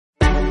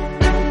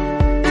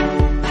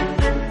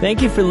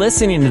Thank you for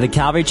listening to the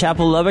Calvary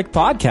Chapel Lubbock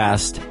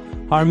podcast.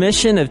 Our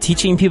mission of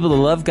teaching people to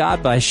love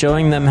God by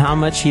showing them how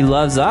much He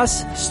loves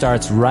us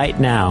starts right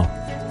now.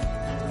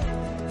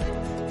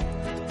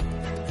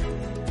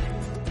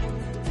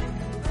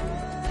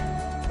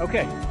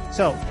 Okay,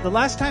 so the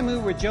last time we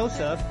were with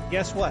Joseph,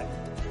 guess what?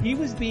 He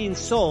was being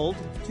sold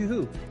to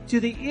who? To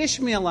the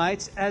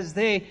Ishmaelites as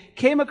they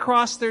came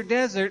across their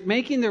desert,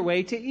 making their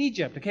way to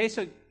Egypt. Okay,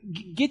 so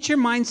get your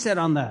mindset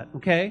on that,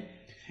 okay?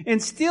 And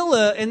still,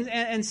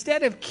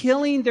 instead of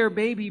killing their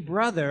baby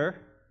brother,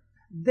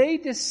 they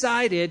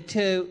decided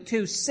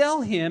to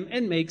sell him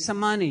and make some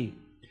money.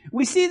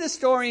 We see the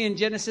story in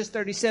Genesis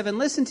 37.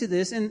 Listen to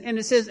this, and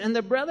it says, "And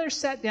the brothers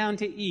sat down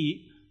to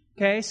eat."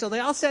 Okay, so they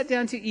all sat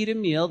down to eat a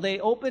meal. They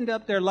opened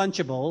up their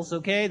Lunchables,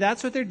 okay?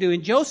 That's what they're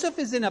doing. Joseph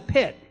is in a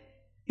pit.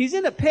 He's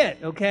in a pit,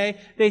 okay?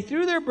 They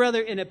threw their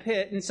brother in a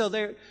pit, and so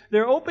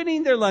they're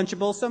opening their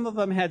Lunchables. Some of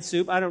them had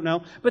soup, I don't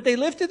know. But they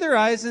lifted their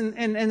eyes,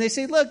 and they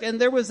say, look,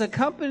 and there was a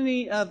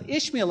company of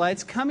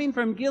Ishmaelites coming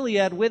from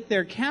Gilead with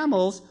their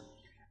camels,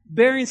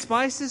 bearing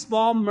spices,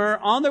 balm, myrrh,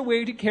 on their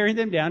way to carry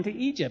them down to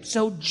Egypt.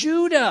 So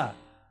Judah,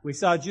 we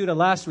saw Judah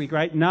last week,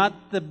 right?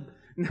 Not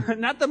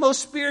the most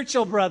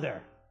spiritual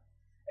brother.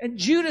 And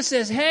Judah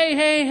says,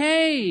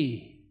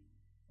 hey,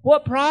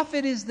 what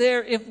profit is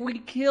there if we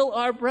kill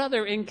our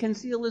brother and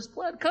conceal his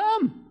blood?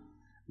 Come,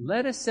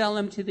 let us sell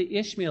him to the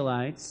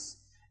Ishmaelites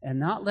and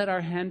not let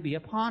our hand be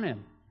upon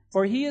him.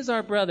 For he is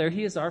our brother,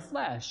 he is our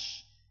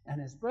flesh. And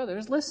his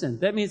brothers listened.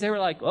 That means they were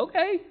like,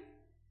 okay.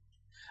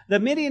 The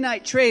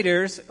Midianite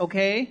traders,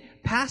 okay,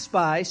 passed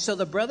by, so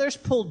the brothers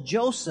pulled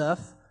Joseph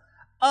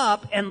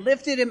up and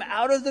lifted him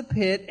out of the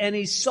pit, and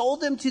he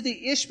sold him to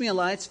the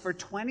Ishmaelites for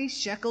 20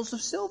 shekels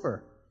of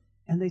silver.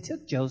 And they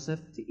took Joseph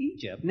to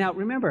Egypt. Now,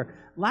 remember,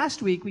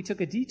 last week we took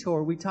a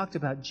detour. We talked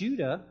about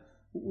Judah.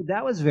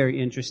 That was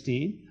very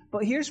interesting.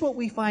 But here's what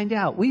we find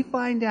out. We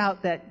find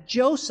out that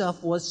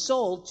Joseph was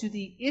sold to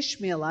the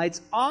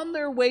Ishmaelites on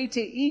their way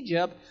to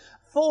Egypt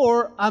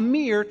for a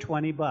mere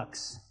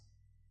 $20.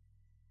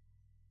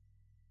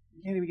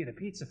 You can't even get a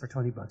pizza for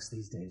 $20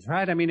 these days,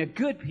 right? I mean, a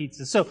good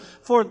pizza. So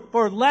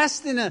for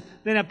less than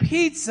a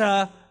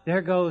pizza,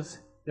 there goes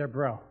their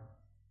bro.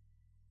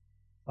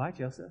 Bye,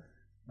 Joseph.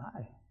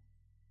 Bye.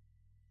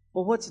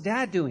 Well, what's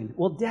Dad doing?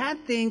 Well, Dad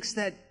thinks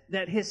that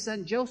his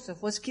son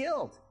Joseph was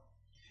killed.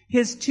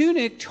 His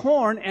tunic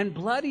torn and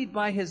bloodied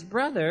by his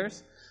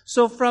brothers.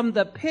 So from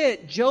the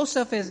pit,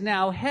 Joseph is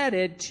now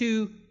headed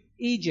to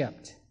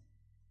Egypt.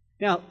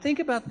 Now, think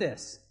about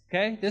this,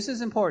 okay? This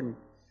is important.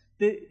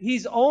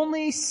 He's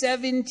only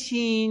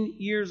 17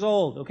 years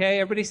old, okay?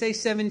 Everybody say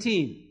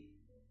 17.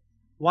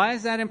 Why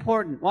is that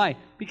important? Why?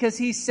 Because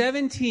he's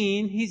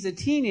 17, he's a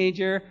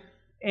teenager,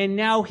 and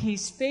now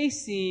he's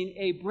facing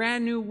a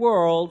brand new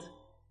world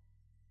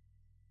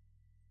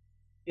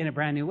in a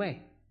brand new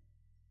way.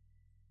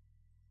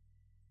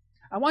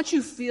 I want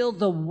you to feel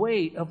the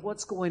weight of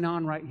what's going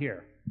on right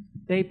here.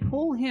 They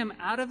pull him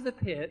out of the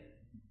pit,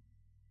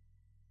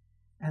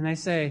 and they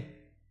say,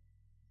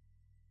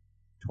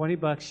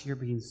 $20, you're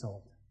being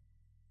sold.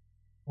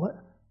 What?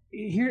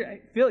 You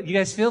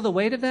guys feel the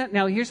weight of that?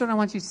 Now, here's what I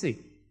want you to see.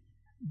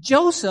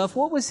 Joseph,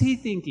 what was he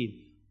thinking?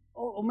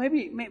 Oh,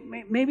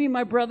 maybe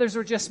my brothers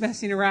were just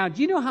messing around.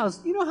 You know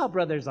how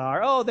brothers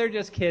are. Oh, they're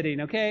just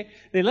kidding, okay?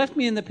 They left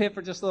me in the pit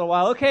for just a little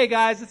while. Okay,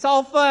 guys, it's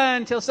all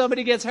fun until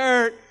somebody gets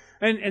hurt.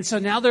 And so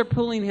now they're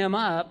pulling him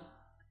up.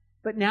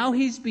 But now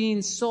he's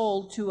being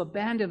sold to a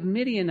band of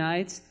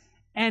Midianites,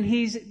 and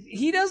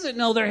he doesn't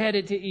know they're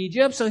headed to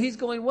Egypt, so he's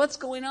going, what's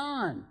going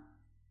on?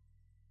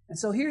 And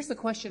so here's the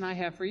question I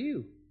have for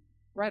you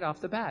right off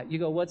the bat. You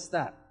go, what's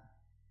that?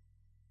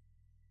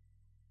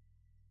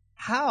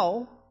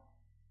 How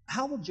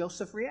will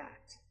Joseph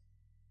react?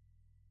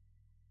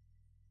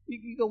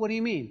 You go, what do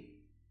you mean?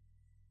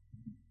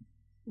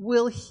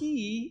 Will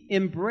he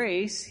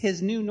embrace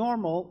his new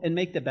normal and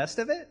make the best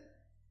of it?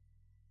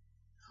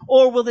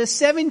 Or will this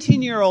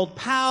 17-year-old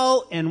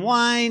pout and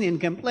whine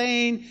and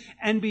complain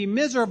and be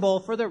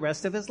miserable for the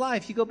rest of his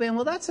life? You go, Ben,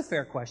 well, that's a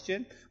fair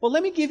question. Well,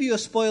 let me give you a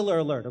spoiler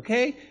alert,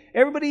 okay?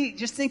 Everybody,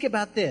 just think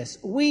about this.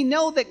 We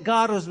know that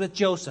God was with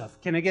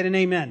Joseph. Can I get an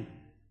amen?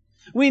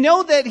 We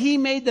know that he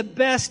made the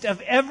best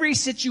of every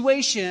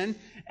situation,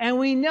 and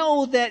we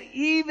know that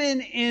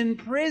even in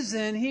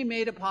prison, he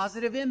made a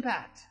positive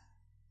impact.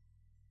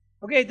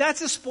 Okay,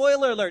 that's a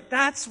spoiler alert.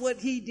 That's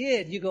what he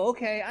did. You go,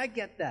 okay, I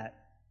get that.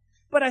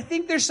 But I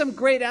think there's some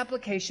great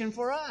application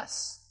for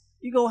us.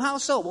 You go, how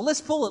so? Well,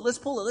 let's pull it.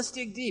 Let's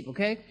dig deep,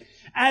 okay?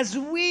 As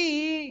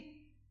we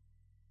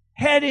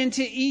head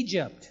into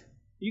Egypt,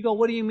 you go,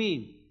 what do you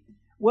mean?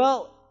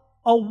 Well,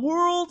 a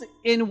world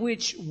in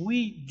which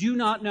we do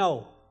not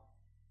know.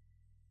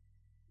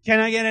 Can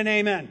I get an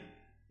amen?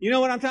 You know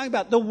what I'm talking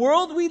about? The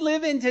world we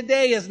live in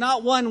today is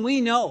not one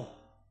we know.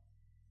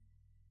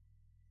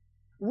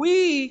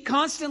 We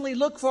constantly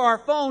look for our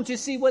phone to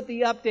see what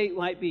the update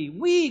might be.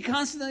 We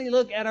constantly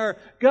look at our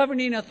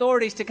governing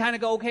authorities to kind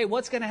of go, okay,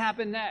 what's going to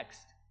happen next?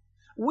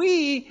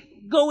 We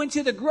go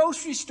into the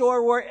grocery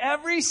store where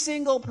every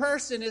single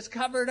person is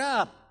covered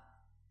up.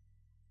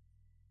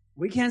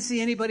 We can't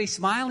see anybody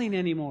smiling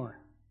anymore.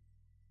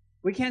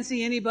 We can't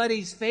see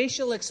anybody's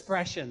facial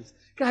expressions.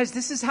 Guys,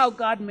 this is how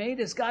God made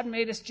us. God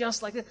made us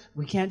just like this.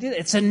 We can't do that.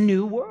 It's a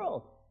new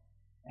world.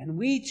 And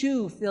we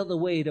too feel the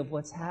weight of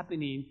what's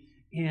happening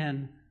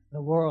in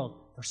the world.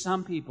 For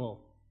some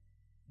people,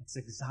 it's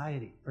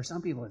anxiety. For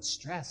some people, it's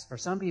stress. For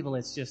some people,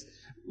 it's just,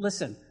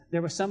 listen,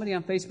 there was somebody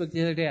on Facebook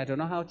the other day. I don't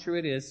know how true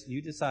it is.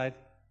 You decide.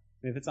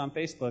 If it's on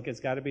Facebook, it's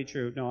got to be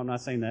true. No, I'm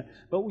not saying that.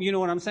 But you know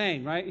what I'm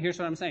saying, right? Here's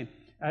what I'm saying.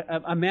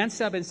 A man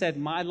stood up and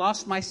said, I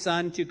lost my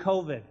son to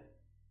COVID,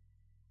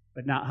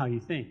 but not how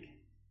you think.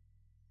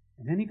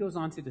 And then he goes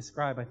on to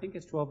describe, I think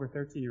it's 12 or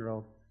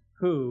 13-year-old,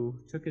 who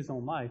took his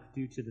own life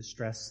due to the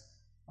stress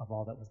of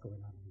all that was going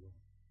on in the world.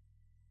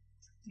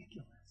 It's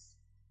ridiculous.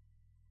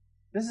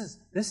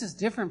 This is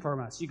different from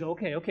us. You go,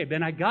 okay,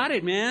 Ben, I got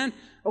it, man.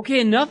 Okay,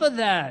 enough of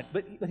that.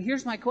 But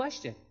here's my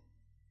question.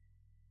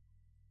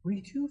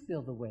 We too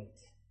feel the weight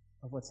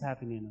of what's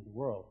happening in the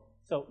world.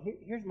 So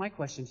here's my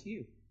question to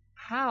you.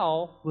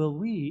 How will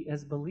we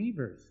as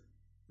believers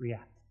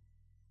react?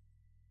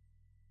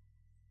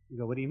 You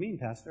go, what do you mean,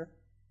 Pastor?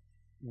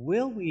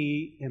 Will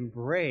we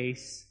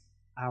embrace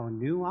our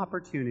new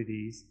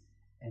opportunities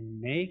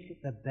and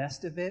make the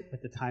best of it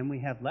with the time we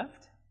have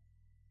left?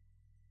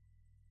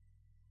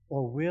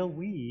 Or will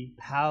we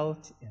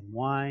pout and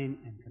whine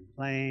and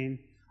complain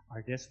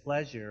our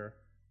displeasure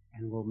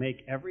and will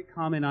make every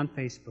comment on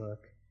Facebook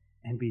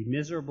and be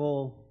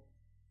miserable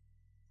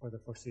for the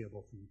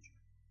foreseeable future?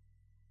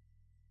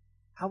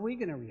 How are we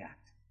going to react?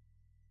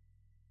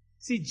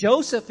 See,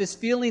 Joseph is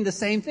feeling the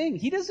same thing.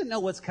 He doesn't know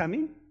what's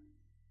coming.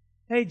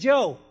 Hey,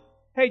 Joe.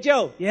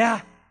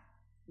 Yeah.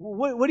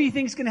 What do you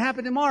think is going to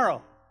happen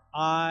tomorrow?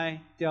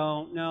 I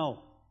don't know.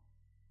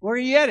 Where are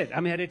you headed?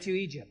 I'm headed to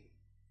Egypt.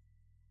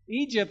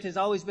 Egypt has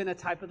always been a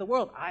type of the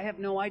world. I have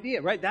no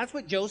idea, right? That's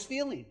what Joe's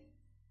feeling.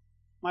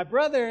 My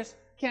brothers,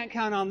 can't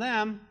count on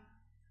them.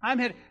 I'm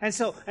headed, and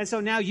so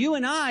now you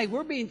and I,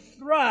 we're being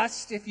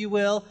thrust, if you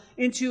will,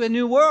 into a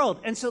new world.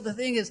 And so the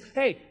thing is,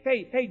 hey,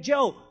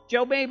 Joe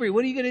Mabry,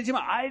 what are you going to do?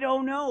 I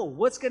don't know.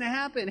 What's going to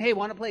happen? Hey,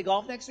 want to play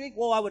golf next week?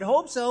 Well, I would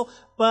hope so,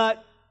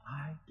 but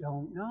I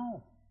don't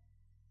know.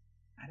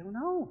 I don't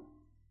know.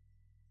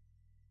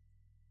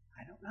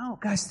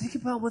 Guys, think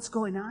about what's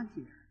going on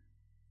here.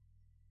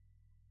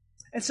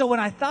 And so when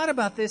I thought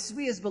about this,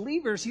 we as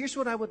believers, here's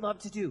what I would love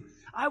to do.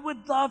 I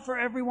would love for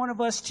every one of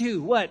us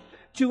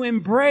to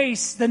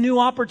embrace the new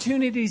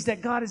opportunities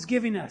that God is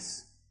giving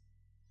us.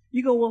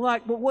 You go, well,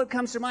 what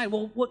comes to mind?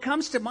 Well, what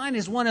comes to mind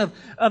is one of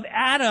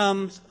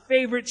Adam's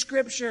favorite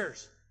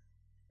scriptures.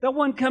 That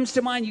one comes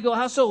to mind. You go,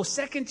 how so?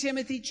 2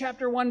 Timothy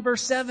chapter 1,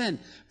 verse 7.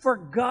 For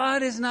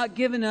God has not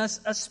given us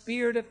a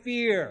spirit of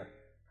fear.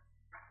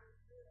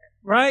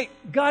 Right?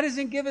 God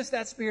doesn't give us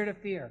that spirit of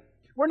fear.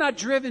 We're not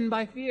driven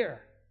by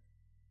fear.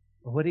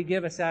 But what did He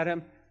give us,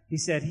 Adam? He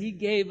said He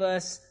gave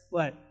us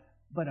what?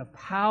 But a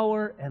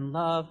power and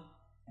love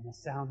and a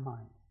sound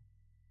mind.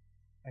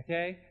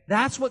 Okay?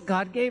 That's what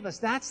God gave us.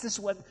 That's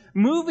what,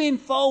 moving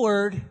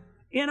forward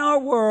in our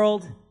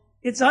world,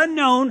 it's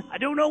unknown. I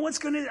don't know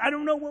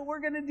what we're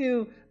going to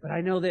do, but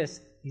I know this.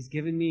 He's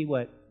given me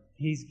what?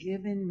 He's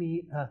given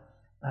me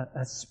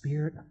a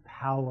spirit of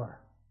power.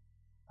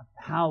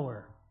 A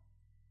power.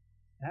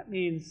 That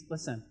means,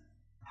 listen,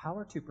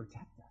 power to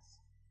protect us.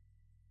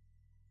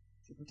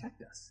 To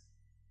protect us.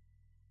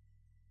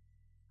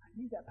 I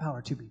need that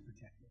power to be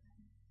protected.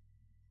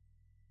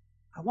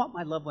 I want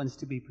my loved ones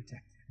to be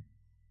protected.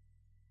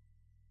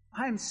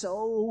 I am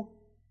so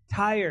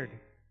tired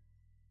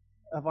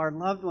of our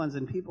loved ones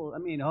and people,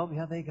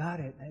 they got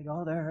it. They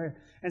go there.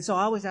 And so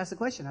I always ask the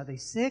question, are they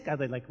sick? Are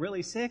they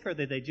really sick? Or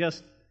did they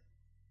just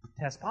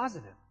test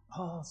positive?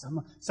 Oh, some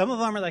of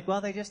them are like, well,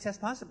 they just test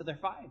positive, but they're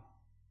fine.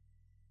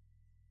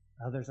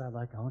 Others are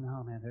like, oh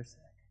no, man, they're sick.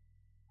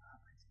 Oh,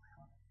 it breaks my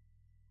heart.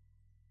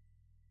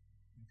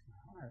 It breaks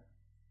my heart.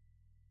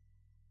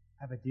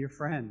 I have a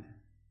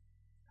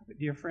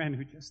dear friend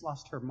who just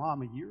lost her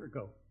mom a year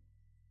ago.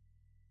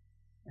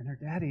 And her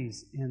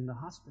daddy's in the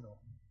hospital.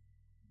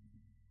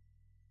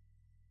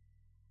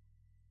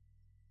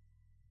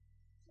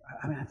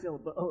 I feel,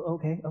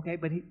 okay,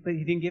 but he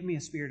didn't give me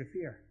a spirit of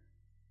fear.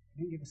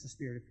 He didn't give us a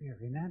spirit of fear.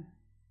 Amen?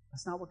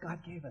 That's not what God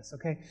gave us,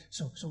 okay?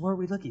 So where are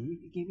we looking? He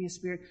gave me a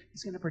spirit.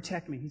 He's going to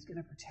protect me. He's going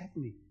to protect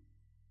me.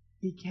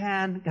 He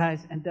can,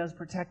 guys, and does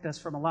protect us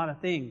from a lot of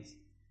things.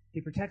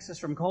 He protects us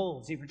from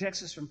colds. He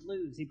protects us from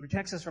flus. He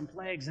protects us from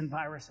plagues and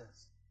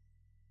viruses.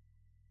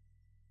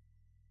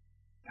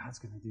 God's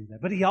going to do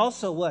that. But He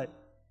also what?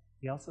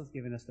 He also has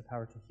given us the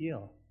power to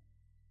heal,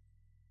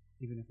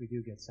 even if we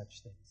do get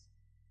such things.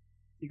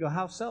 You go,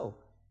 how so?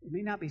 It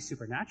may not be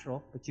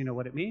supernatural, but you know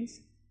what it means?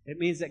 It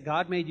means that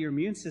God made your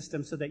immune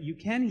system so that you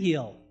can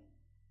heal.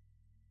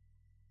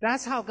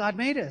 That's how God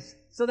made us,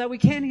 so that we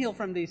can heal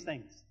from these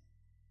things.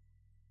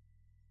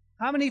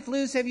 How many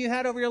flus have you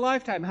had over your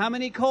lifetime? How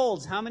many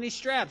colds? How many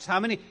straps?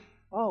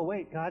 Oh,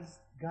 wait, God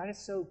is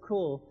so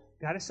cool.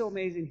 God is so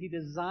amazing. He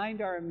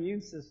designed our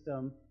immune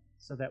system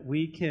so that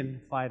we can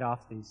fight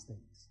off these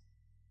things.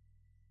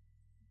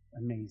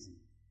 Amazing.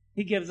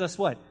 He gives us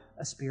what?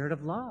 a spirit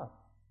of love.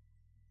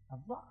 Of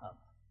love.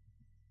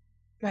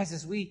 Guys,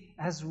 as we,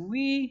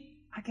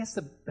 I guess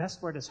the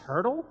best word is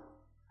hurdle.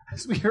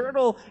 As we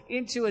hurdle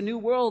into a new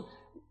world,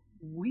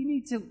 we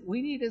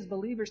need as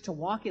believers to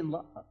walk in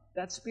love,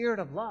 that spirit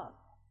of love.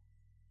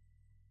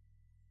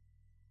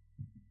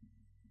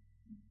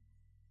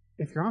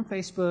 If you're on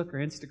Facebook or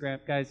Instagram,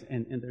 guys,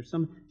 and there's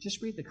some,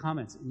 just read the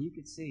comments and you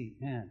can see,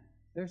 man,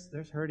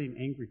 there's hurting,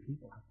 angry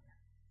people out there.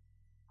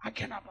 I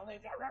cannot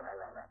believe that.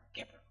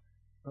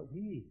 But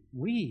we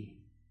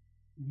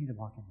need to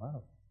walk in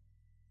love.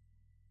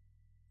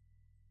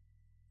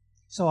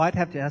 So I'd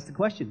have to ask the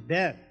question,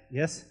 Ben,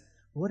 yes,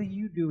 what are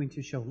you doing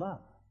to show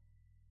love?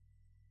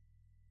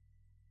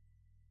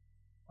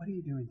 What are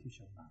you doing to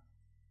show love?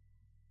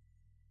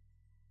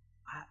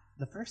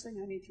 The first thing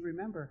I need to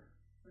remember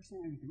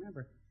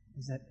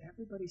is that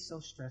everybody's so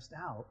stressed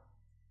out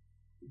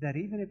that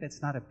even if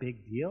it's not a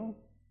big deal,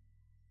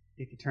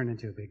 it could turn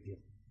into a big deal.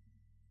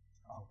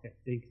 Okay,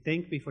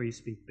 think before you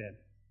speak, Ben.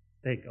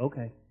 Think,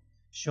 okay,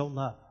 show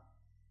love.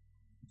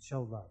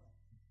 Show love.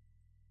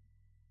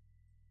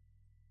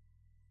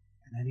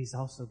 And then he's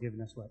also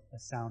given us what? A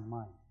sound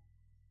mind.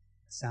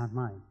 A sound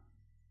mind.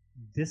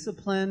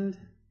 Disciplined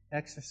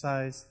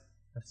exercise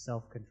of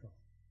self-control.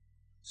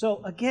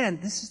 So again,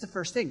 this is the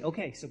first thing.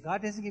 Okay, so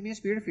God doesn't give me a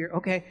spirit of fear.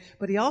 Okay,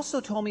 but he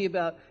also told me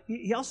about,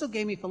 he also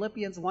gave me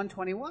Philippians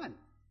 1:21.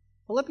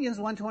 Philippians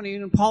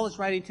 1:21, Paul is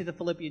writing to the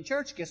Philippian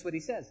church. Guess what he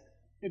says?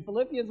 In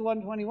Philippians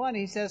 1:21,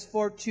 he says,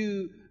 For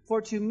to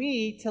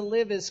me to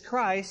live is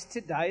Christ,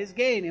 to die is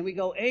gain. And we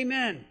go,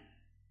 amen.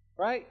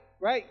 Right?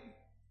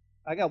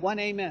 I got one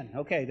amen.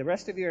 Okay, the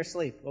rest of you are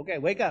asleep. Okay,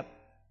 wake up.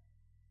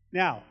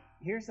 Now,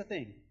 here's the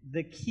thing.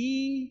 The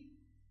key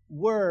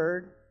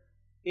word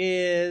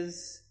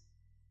is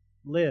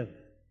live.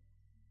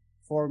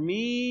 For to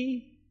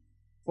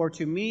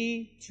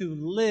me to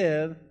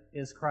live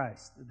is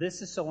Christ.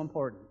 This is so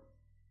important.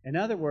 In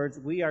other words,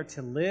 we are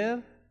to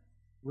live,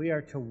 we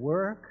are to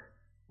work,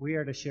 we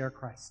are to share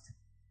Christ.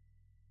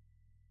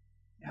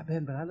 Yeah,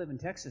 Ben, but I live in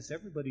Texas.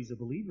 Everybody's a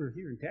believer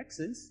here in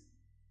Texas.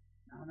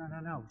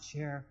 No.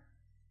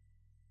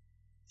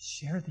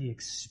 Share the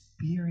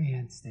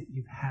experience that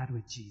you've had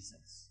with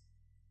Jesus.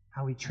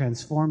 How he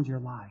transformed your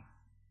life.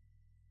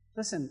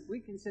 Listen,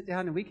 we can sit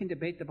down and we can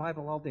debate the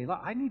Bible all day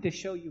long. I need to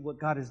show you what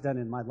God has done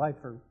in my life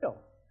for real.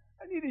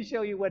 I need to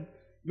show you what,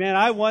 man,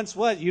 I once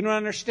was. You don't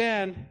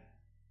understand.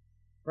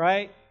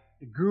 Right?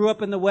 I grew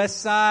up in the West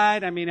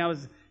Side. I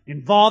was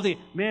involved in,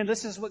 man,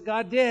 this is what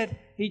God did.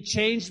 He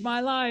changed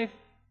my life.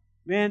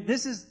 Man,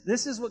 this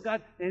is what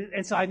God,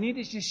 and so I need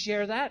to just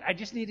share that. I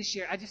just need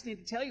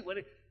to tell you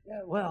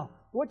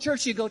what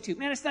church you go to.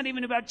 Man, it's not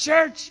even about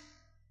church.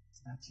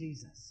 It's about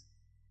Jesus.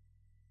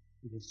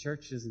 Because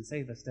church doesn't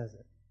save us, does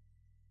it?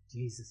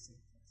 Jesus saves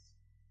us.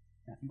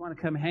 Now, if you want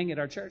to come hang at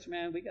our church,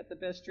 man, we got the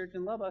best church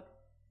in Lubbock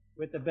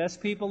with the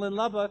best people in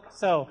Lubbock.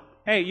 So,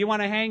 hey, you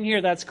want to hang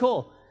here, that's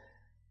cool.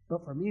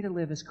 But for me to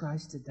live as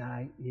Christ, to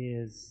die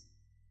is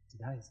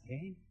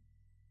gain.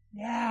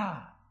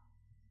 Yeah.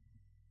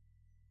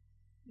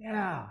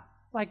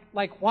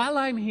 Like while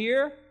I'm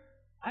here,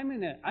 I'm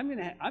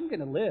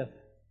gonna live.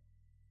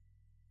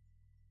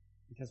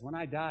 Because when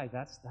I die,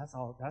 that's the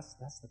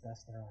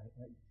best there.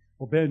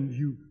 Well, Ben,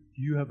 do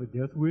you have a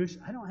death wish?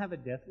 I don't have a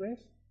death wish.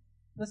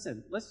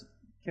 Listen,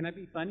 can I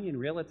be funny and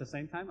real at the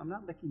same time? I'm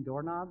not licking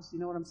doorknobs, you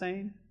know what I'm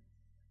saying?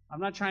 I'm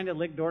not trying to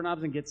lick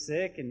doorknobs and get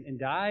sick and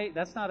die.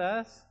 That's not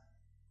us.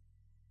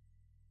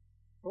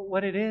 But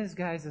what it is,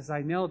 guys, is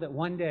I know that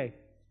one day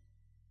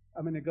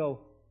I'm going to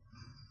go,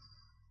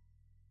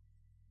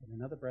 and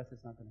another breath is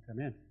not going to come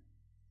in. And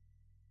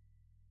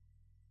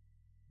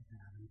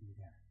I'm going to be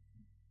there.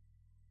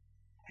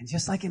 And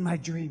just like in my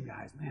dream,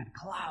 guys, man,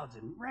 clouds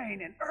and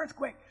rain and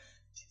earthquake,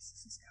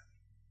 Jesus is coming.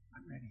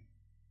 I'm ready.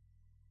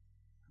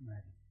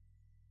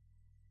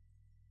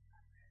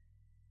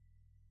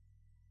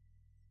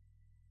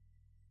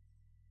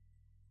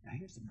 Now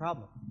here's the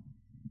problem.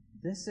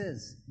 This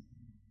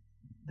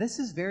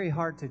is very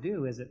hard to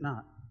do, is it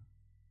not?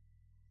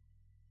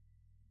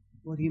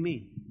 What do you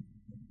mean?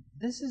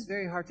 This is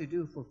very hard to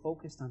do if we're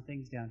focused on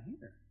things down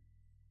here.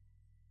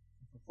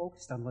 If we're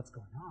focused on what's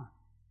going on,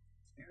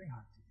 it's very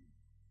hard to do.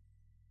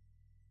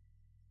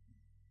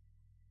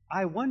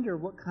 I wonder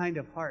what kind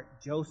of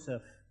heart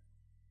Joseph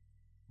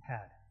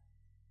had.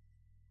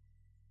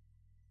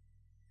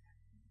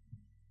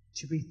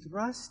 To be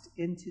thrust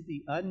into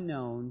the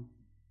unknown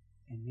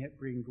and yet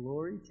bring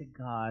glory to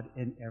God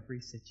in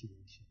every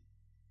situation.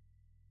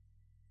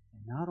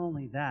 And not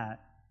only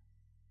that,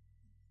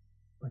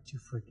 but to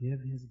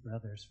forgive his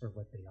brothers for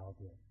what they all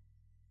did.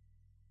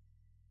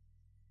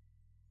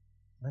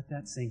 Let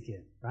that sink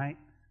in, right?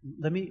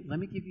 Let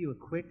me give you a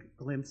quick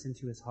glimpse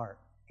into his heart,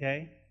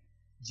 okay?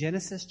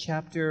 Genesis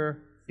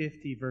chapter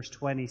 50, verse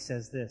 20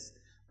 says this,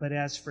 "But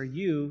as for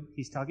you,"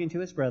 he's talking to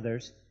his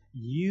brothers,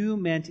 "you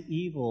meant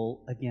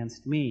evil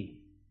against me,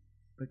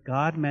 but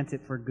God meant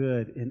it for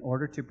good in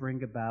order to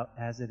bring about,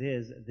 as it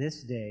is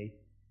this day,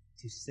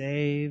 to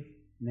save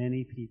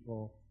many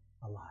people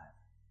alive."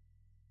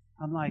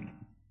 I'm like,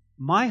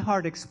 My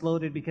heart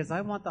exploded because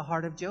I want the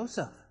heart of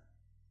Joseph.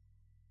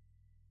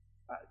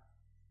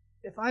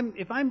 If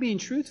I'm being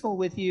truthful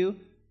with you,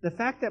 the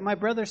fact that my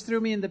brothers threw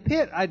me in the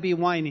pit, I'd be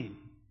whining.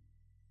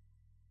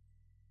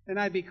 And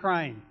I'd be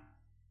crying.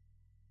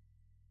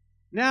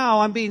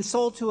 Now I'm being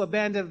sold to a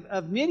band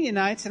of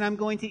Midianites and I'm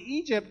going to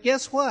Egypt.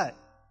 Guess what?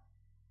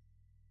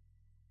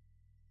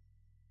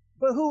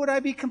 But who would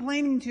I be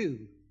complaining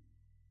to?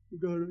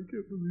 God, I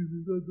can't believe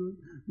this.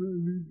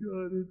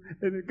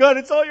 God,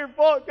 it's all your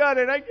fault, God,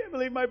 and I can't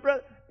believe my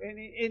brother.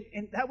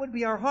 And that would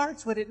be our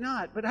hearts, would it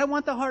not? But I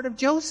want the heart of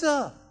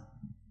Joseph.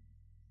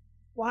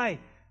 Why?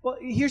 Well,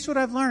 here's what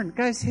I've learned.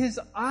 Guys, his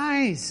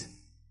eyes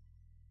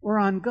were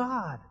on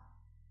God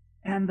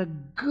and the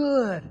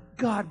good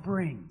God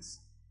brings.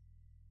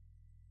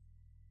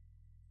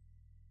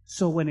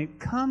 So when it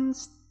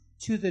comes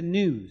to the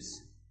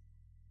news,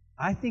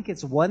 I think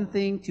it's one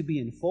thing to be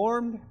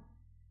informed,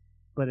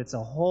 but it's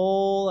a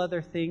whole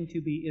other thing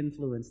to be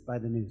influenced by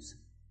the news.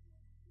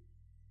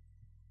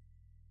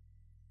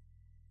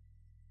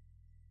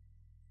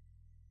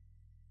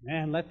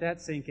 Man, let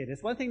that sink in.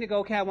 It's one thing to go,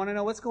 okay, I want to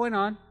know what's going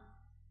on,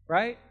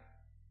 right?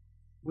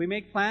 We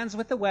make plans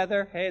with the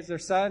weather. Hey, is there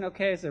sun?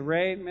 Okay, is there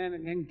rain? Man, I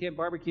can get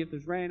barbecue if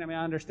there's rain. I mean,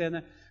 I understand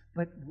that.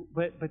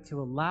 But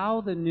to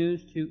allow the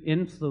news to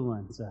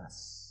influence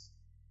us.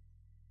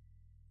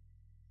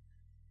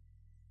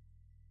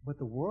 What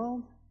the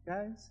world,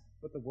 guys,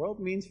 what the world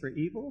means for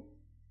evil,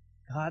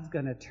 God's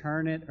going to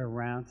turn it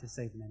around to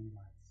save many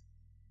lives.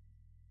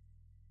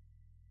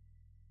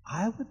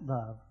 I would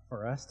love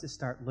for us to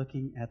start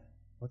looking at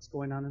what's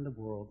going on in the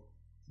world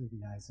through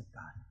the eyes of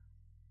God.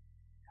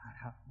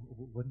 God,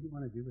 what do you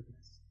want to do with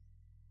this?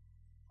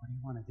 What do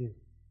you want to do?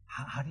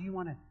 How do you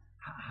want to...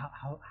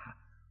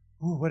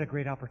 Ooh, what a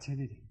great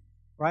opportunity,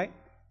 right?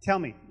 Tell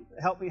me,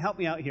 help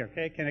me out here,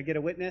 okay? Can I get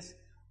a witness?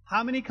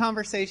 How many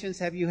conversations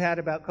have you had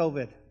about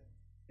COVID?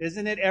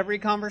 Isn't it every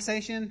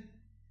conversation?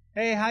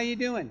 Hey, how you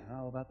doing?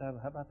 Oh, about that.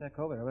 How about that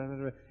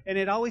COVID? And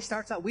it always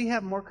starts out, we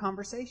have more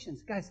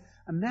conversations. Guys,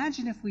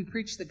 imagine if we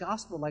preached the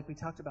gospel like we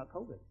talked about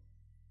COVID.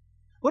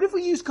 What if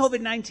we use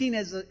COVID-19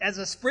 as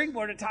a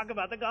springboard to talk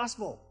about the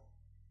gospel?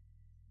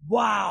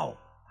 Wow.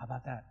 How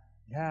about that?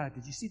 Yeah,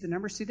 did you see the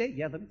numbers today?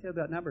 Yeah, let me tell you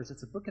about numbers.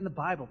 It's a book in the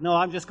Bible. No,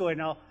 I'm just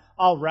going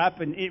all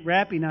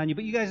rapping on you.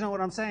 But you guys know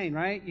what I'm saying,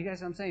 right? You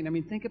guys know what I'm saying. I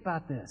mean, think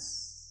about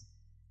this.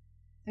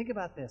 Think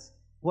about this.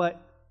 What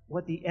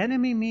the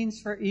enemy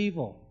means for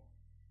evil.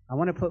 I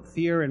want to put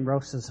fear in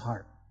Rosa's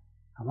heart.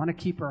 I want to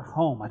keep her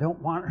home. I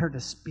don't want her to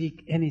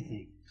speak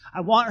anything.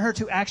 I want her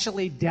to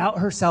actually doubt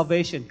her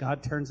salvation.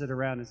 God turns it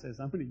around and says,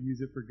 I'm going to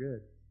use it for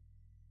good.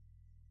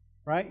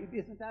 Right?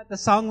 Isn't that the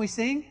song we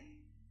sing?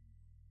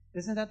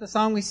 Isn't that the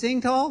song we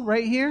sing, Tall,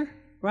 right here?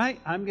 Right?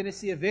 I'm going to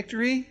see a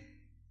victory.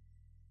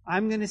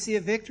 I'm going to see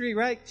a victory,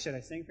 right? Should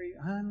I sing for you?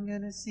 I'm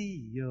going to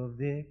see your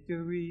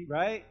victory,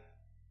 right?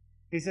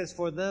 He says,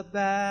 for the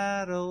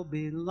battle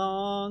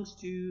belongs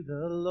to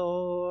the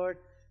Lord.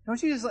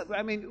 Don't you just,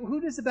 who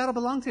does the battle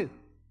belong to?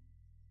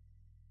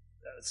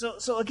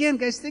 So again,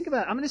 guys, think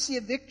about it. I'm going to see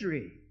a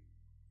victory.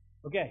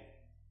 Okay.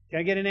 Can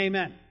I get an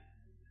amen?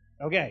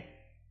 Okay.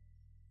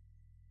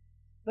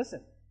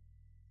 Listen.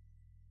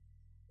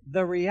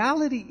 The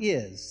reality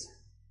is,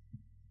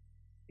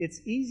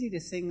 it's easy to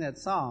sing that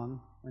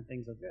song when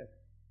things are good.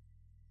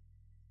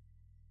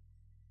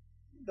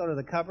 You go to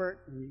the cupboard,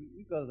 and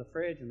you go to the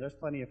fridge, and there's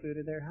plenty of food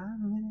in there.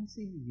 I'm going to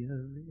see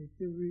your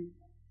victory.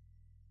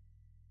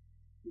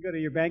 You go to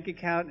your bank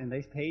account, and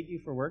they paid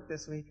you for work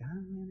this week.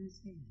 I'm going to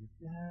see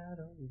your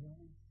battle.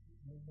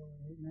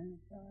 Amen.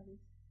 God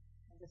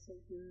is so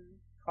good.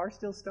 Car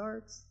still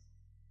starts.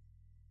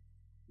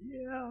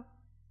 Yeah.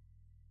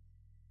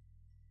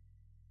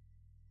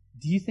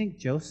 Do you think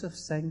Joseph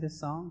sang this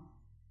song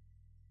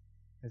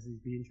as he's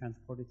being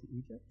transported to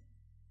Egypt?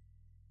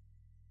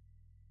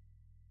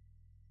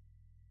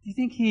 Do you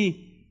think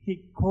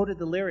he quoted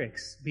the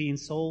lyrics, being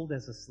sold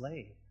as a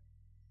slave,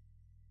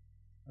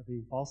 or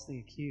being falsely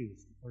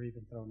accused, or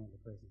even thrown into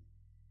prison?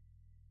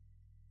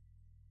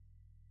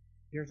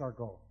 Here's our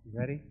goal. You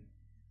ready?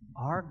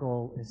 Our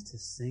goal is to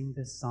sing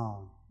this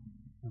song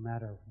no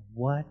matter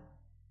what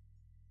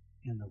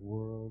in the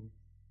world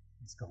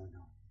is going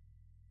on.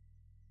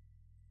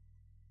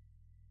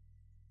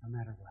 No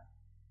matter what.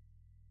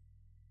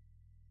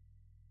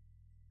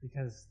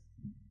 Because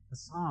the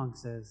song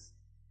says,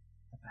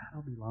 the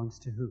battle belongs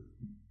to who?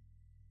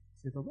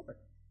 To the Lord.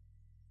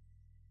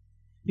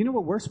 You know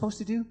what we're supposed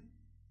to do? You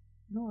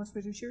know what we're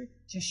supposed to do, Sherry?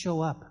 Just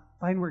show up.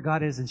 Find where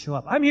God is and show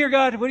up. I'm here,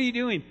 God. What are you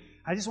doing?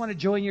 I just want to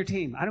join your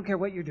team. I don't care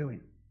what you're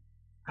doing.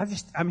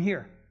 I'm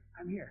here.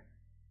 I'm here.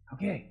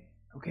 Okay.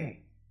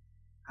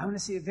 I want to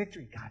see a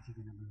victory. God, you're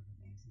going to move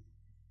amazing.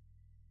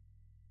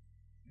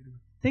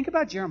 Think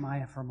about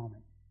Jeremiah for a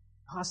moment.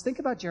 Pause. Think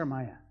about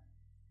Jeremiah.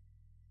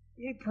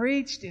 He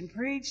preached and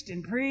preached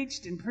and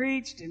preached and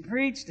preached and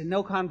preached and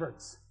no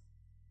converts.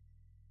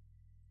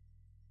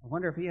 I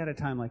wonder if he had a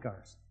time like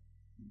ours.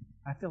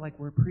 I feel like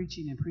we're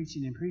preaching and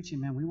preaching and preaching.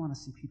 Man, we want to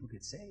see people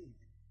get saved.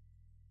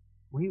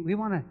 We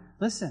want to,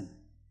 listen,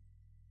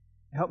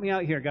 help me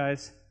out here,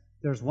 guys.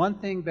 There's one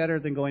thing better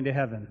than going to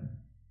heaven.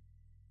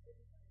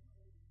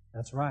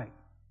 That's right.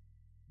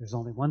 There's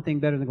only one thing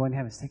better than going to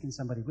heaven. It's taking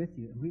somebody with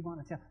you. And we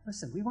want to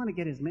we want to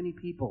get as many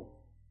people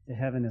to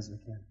heaven as we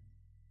can.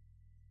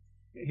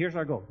 Here's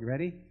our goal. You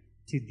ready?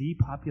 To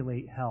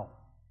depopulate hell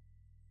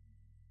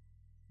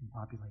and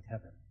populate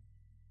heaven.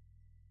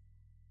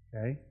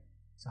 Okay?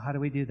 So how do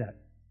we do that?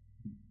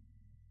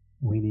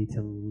 We need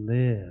to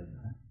live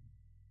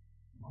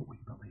what we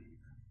believe.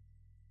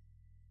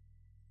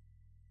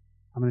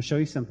 I'm going to show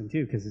you something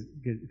too, because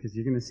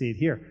you're going to see it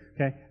here.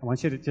 Okay? I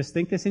want you to just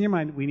think this in your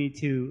mind. We need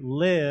to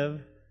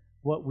live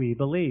what we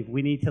believe.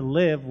 We need to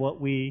live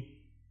what we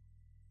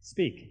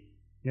speak.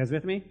 You guys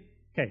with me?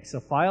 Okay,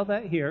 so file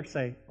that here.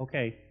 Say,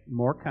 okay,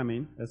 more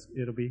coming.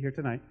 It'll be here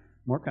tonight.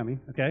 More coming,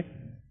 okay?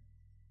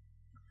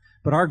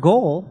 But our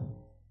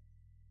goal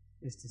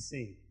is to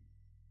sing,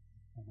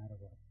 no matter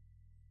what.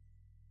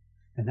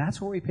 And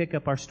that's where we pick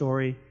up our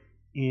story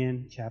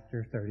in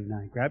chapter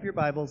 39. Grab your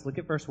Bibles, look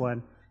at verse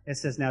 1. It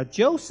says, Now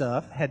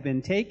Joseph had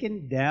been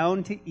taken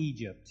down to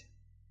Egypt,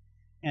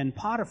 and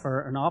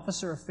Potiphar, an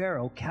officer of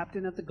Pharaoh,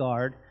 captain of the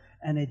guard,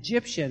 an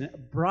Egyptian,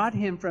 brought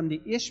him from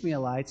the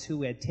Ishmaelites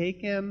who had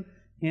taken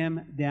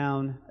him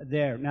down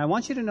there. Now I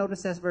want you to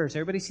notice that verse.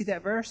 Everybody see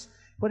that verse?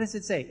 What does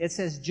it say? It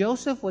says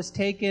Joseph was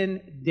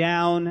taken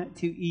down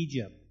to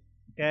Egypt.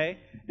 Okay?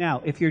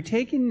 Now, if you're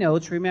taking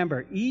notes,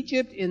 remember,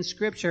 Egypt in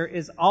Scripture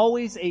is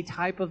always a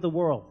type of the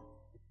world.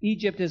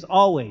 Egypt is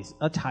always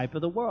a type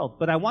of the world.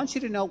 But I want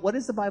you to know, what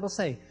does the Bible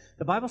say?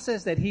 The Bible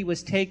says that he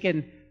was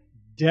taken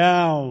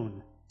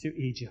down to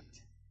Egypt.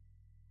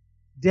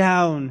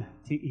 Down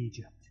to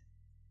Egypt.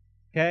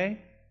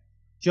 Okay?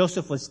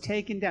 Joseph was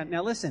taken down.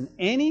 Now listen,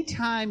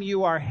 anytime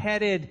you are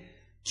headed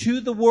to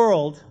the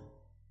world,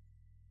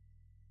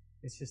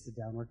 it's just a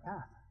downward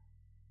path.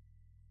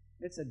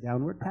 It's a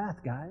downward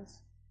path, guys.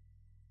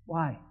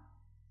 Why?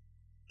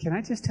 Can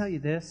I just tell you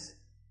this?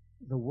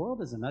 The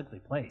world is an ugly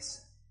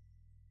place.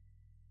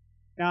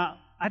 Now,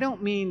 I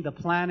don't mean the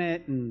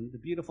planet and the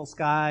beautiful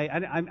sky.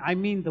 I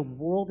mean the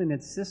world and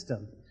its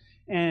system.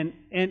 And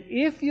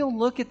if you'll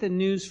look at the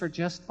news for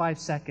just 5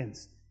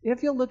 seconds,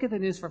 if you'll look at the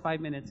news for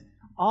 5 minutes,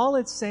 all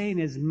it's saying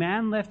is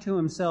man left to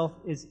himself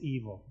is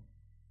evil.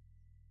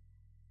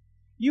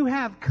 You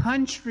have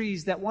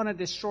countries that want to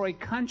destroy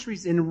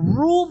countries and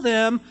rule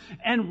them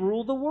and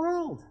rule the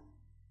world.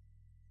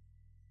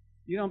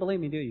 You don't believe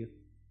me, do you?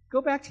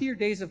 Go back to your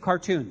days of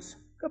cartoons.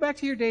 Go back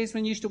to your days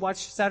when you used to watch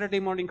Saturday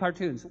morning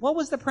cartoons. What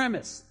was the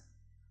premise?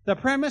 The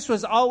premise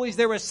was always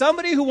there was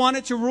somebody who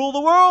wanted to rule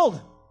the world.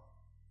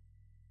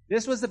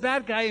 This was the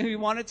bad guy who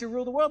wanted to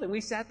rule the world. And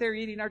we sat there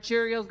eating our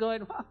Cheerios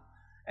going, wow.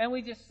 And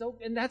we just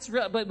and that's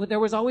real. But there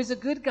was always a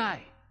good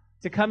guy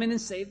to come in and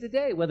save the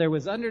day, whether it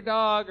was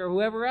underdog or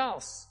whoever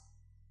else.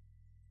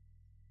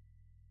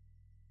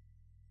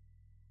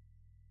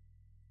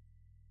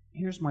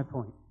 Here's my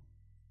point.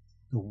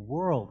 The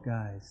world,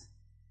 guys,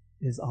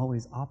 is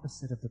always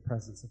opposite of the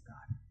presence of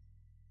God.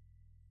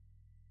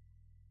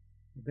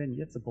 Ben,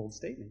 it's a bold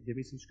statement. Give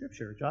me some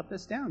scripture. Jot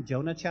this down.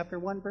 Jonah chapter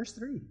 1, verse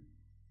 3. Do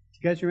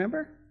you guys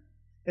remember?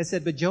 It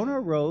said, But Jonah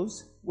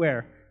arose,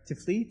 where? To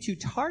flee to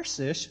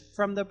Tarshish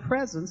from the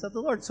presence of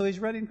the Lord. So he's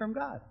running from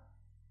God.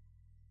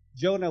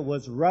 Jonah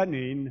was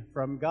running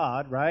from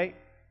God, right?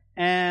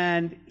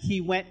 And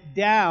he went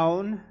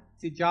down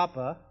to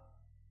Joppa.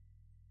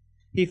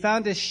 He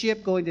found a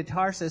ship going to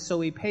Tarsus,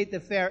 so he paid the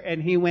fare,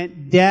 and he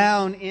went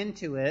down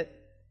into it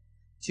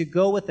to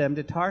go with them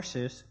to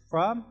Tarshish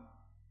from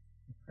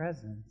the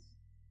presence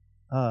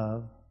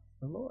of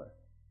the Lord.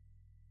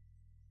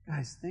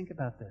 Guys, think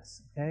about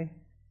this, okay?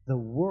 The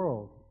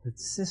world, the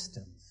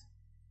systems,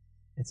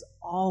 it's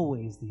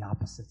always the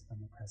opposite from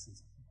the presence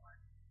of the Lord.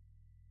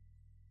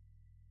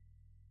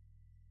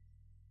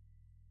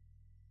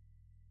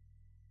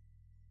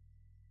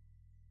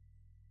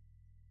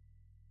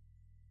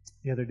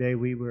 The other day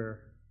we were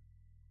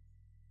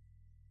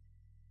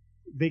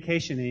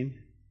vacationing,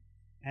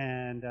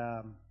 and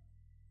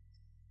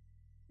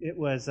it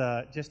was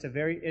just a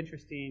very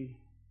interesting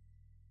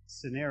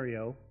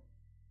scenario.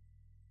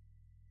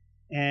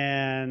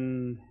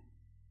 And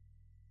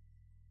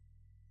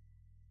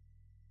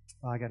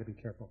I got to be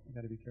careful. I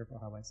got to be careful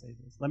how I say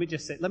this. Let me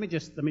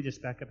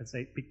just back up and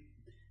say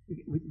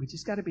we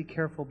just got to be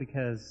careful,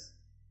 because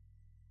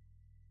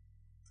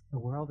the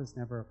world is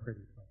never a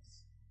pretty place.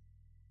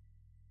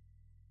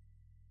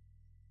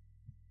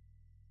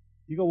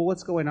 You go, well,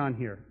 what's going on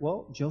here?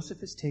 Well,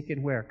 Joseph is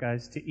taken where,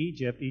 guys? To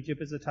Egypt.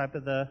 Egypt is a type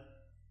of the,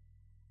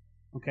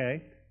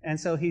 okay? And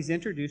so he's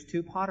introduced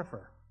to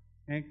Potiphar,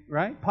 okay?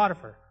 Right?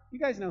 Potiphar. You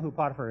guys know who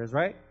Potiphar is,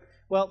 right?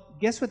 Well,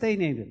 guess what they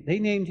named him? They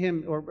named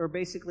him, or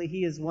basically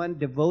he is one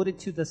devoted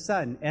to the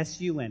sun,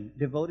 S-U-N,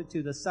 devoted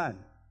to the sun.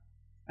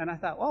 And I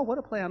thought, oh, what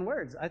a play on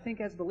words. I think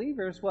as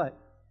believers, what?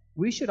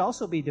 We should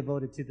also be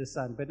devoted to the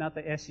sun, but not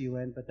the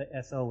S-U-N, but the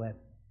S-O-N.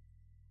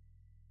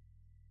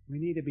 We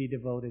need to be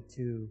devoted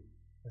to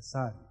the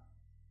Son.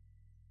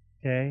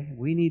 Okay?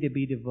 We need to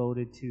be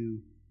devoted to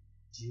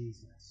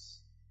Jesus.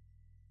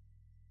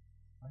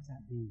 What does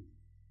that mean?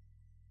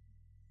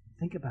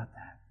 Think about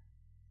that.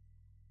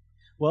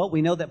 Well,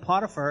 we know that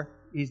Potiphar,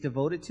 he's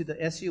devoted to the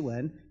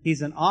S-U-N.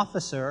 He's an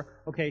officer.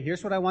 Okay,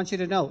 here's what I want you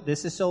to know.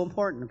 This is so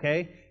important,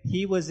 okay?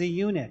 He was a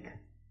eunuch.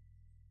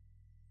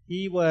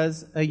 He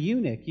was a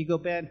eunuch. You go,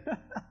 Ben,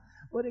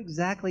 what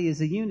exactly is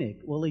a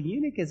eunuch? Well, a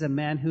eunuch is a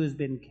man who has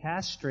been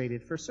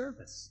castrated for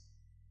service.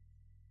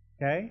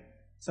 Okay?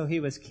 So he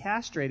was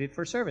castrated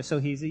for service. So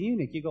he's a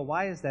eunuch. You go,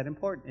 why is that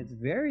important? It's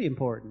very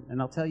important, and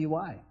I'll tell you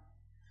why.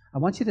 I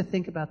want you to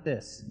think about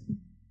this.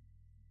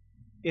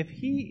 If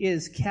he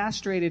is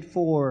castrated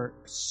for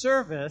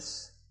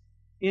service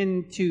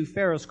into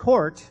Pharaoh's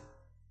court,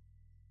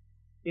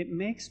 it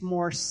makes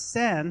more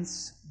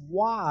sense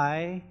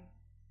why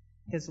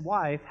his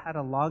wife had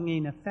a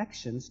longing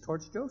affections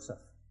towards Joseph.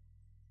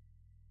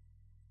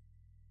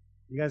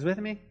 You guys with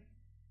me?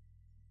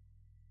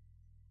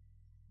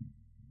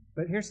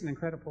 But here's an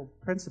incredible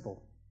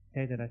principle,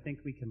 okay, that I think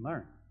we can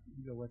learn.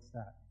 You go, what's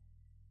that?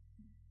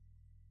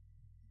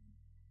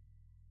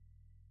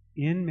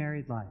 In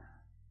married life,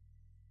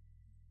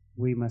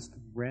 we must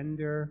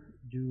render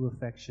due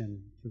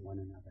affection to one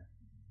another.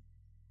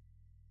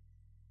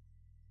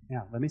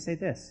 Now, let me say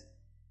this.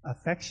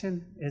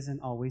 Affection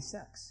isn't always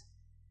sex.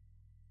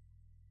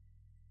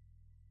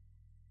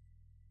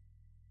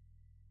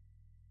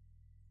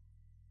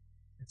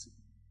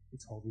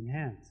 It's holding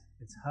hands.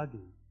 It's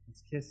hugging.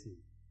 It's kissing.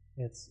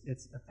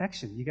 It's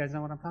affection. You guys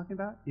know what I'm talking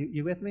about?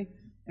 You with me?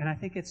 And I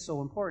think it's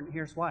so important.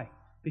 Here's why.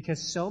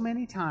 Because so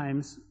many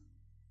times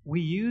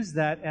we use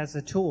that as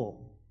a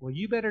tool. Well,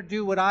 you better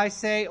do what I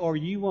say or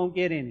you won't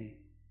get any.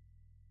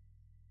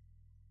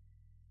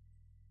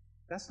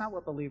 That's not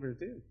what believers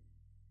do.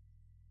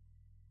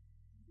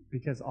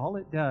 Because all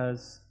it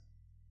does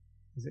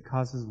is it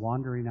causes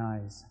wandering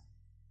eyes.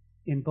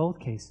 In both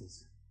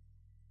cases.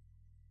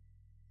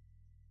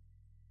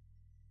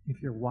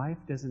 If your wife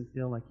doesn't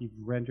feel like you've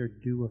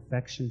rendered due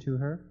affection to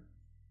her,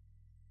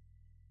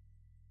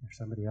 there's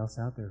somebody else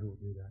out there who will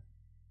do that.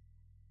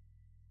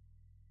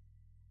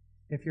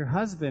 If your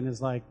husband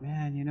is like,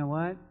 man, you know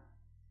what?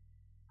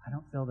 I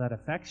don't feel that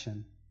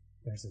affection.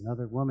 There's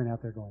another woman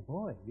out there going,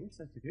 boy, you're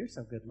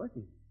so good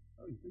looking.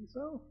 Oh, you think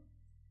so?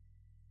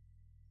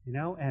 You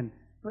know,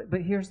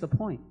 but here's the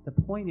point. The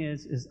point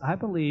is I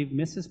believe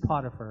Mrs.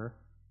 Potiphar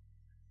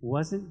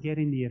wasn't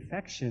getting the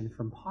affection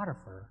from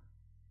Potiphar,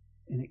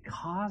 and it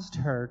caused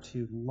her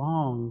to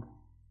long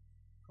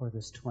for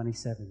this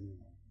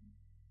 27-year-old.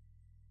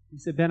 You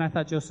said, Ben, I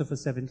thought Joseph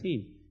was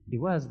 17. He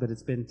was, but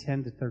it's been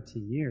 10 to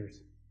 13 years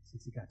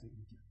since he got to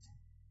Egypt.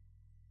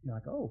 You're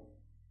like, oh.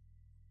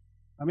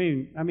 I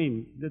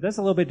mean, that's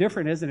a little bit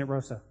different, isn't it,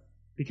 Rosa?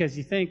 Because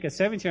you think a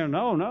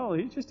 17-year-old, no,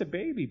 he's just a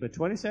baby, but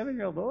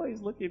 27-year-old, oh, he's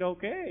looking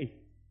okay.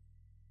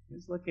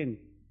 He's looking,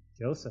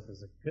 Joseph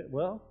is a good,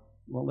 well,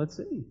 let's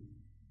see.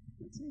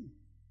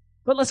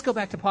 But let's go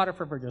back to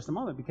Potiphar for just a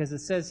moment, because it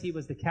says he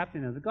was the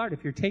captain of the guard.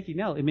 If you're taking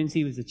note, it means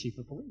he was the chief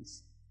of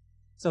police.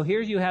 So here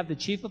you have the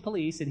chief of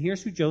police, and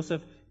here's who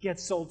Joseph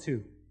gets sold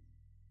to.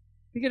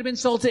 He could have been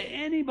sold to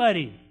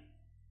anybody.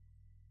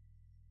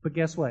 But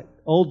guess what?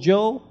 Old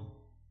Joe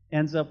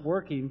ends up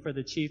working for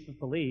the chief of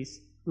police,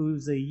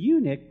 who's a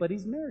eunuch, but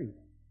he's married.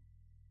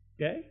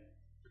 Okay?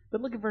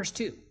 But look at verse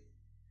 2.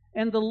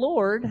 And the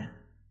Lord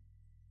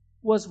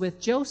was with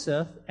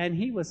Joseph, and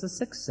he was a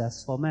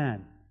successful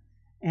man.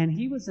 And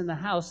he was in the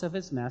house of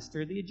his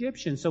master, the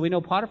Egyptian. So we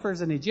know Potiphar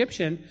is an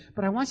Egyptian,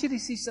 but I want you to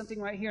see something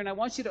right here, and I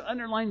want you to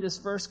underline this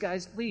verse,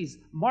 guys. Please,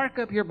 mark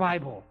up your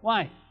Bible.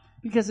 Why?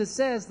 Because it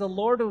says the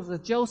Lord was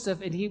with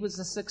Joseph, and he was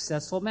a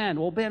successful man.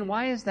 Well, Ben,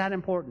 why is that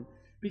important?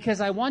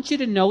 Because I want you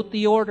to note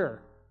the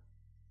order.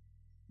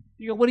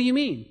 You go, what do you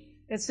mean?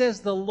 It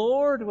says the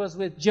Lord was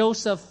with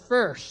Joseph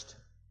first,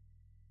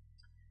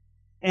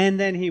 and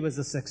then he was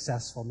a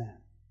successful man.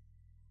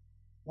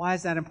 Why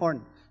is that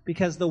important?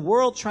 Because the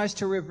world tries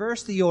to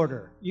reverse the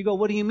order. You go,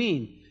 what do you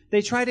mean?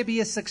 They try to be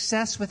a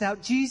success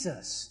without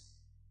Jesus.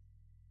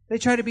 They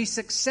try to be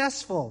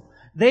successful.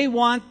 They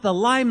want the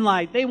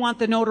limelight. They want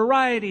the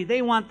notoriety.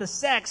 They want the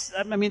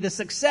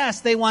success.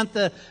 They want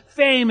the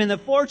fame and the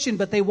fortune,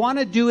 but they want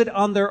to do it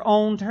on their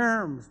own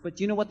terms. But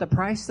you know what the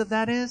price of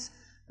that is?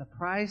 The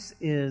price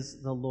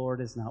is the Lord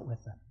is not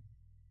with them.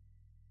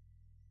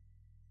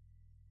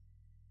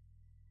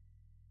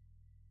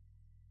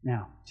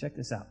 Now, check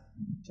this out.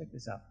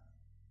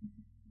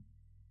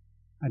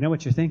 I know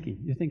what you're thinking.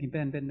 You're thinking,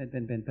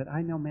 Ben, but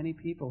I know many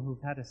people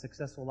who've had a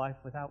successful life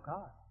without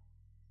God.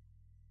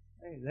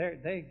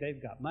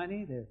 They've got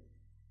money, they're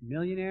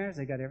millionaires,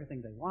 they got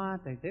everything they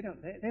want, they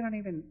don't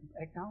even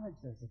acknowledge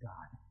there's a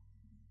God.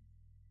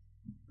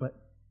 But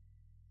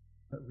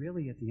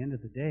really at the end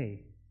of the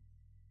day,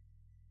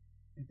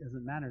 it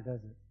doesn't matter,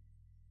 does it?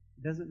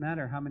 It doesn't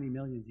matter how many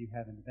millions you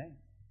have in the bank.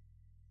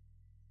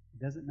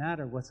 It doesn't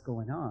matter what's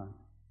going on.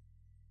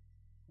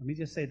 Let me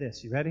just say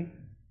this. You ready?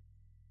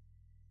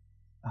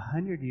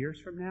 100 years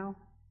from now,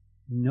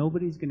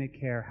 nobody's going to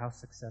care how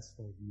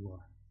successful you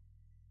are.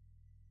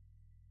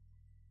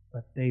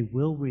 But they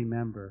will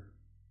remember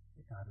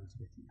that God was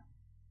with you.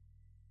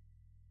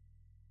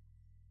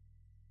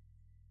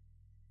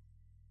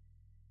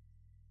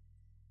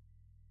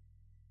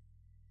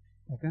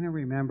 They're going to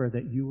remember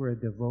that you were a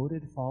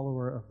devoted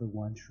follower of the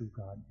one true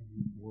God, and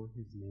you bore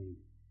his name.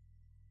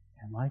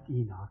 And like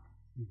Enoch,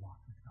 you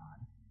walked with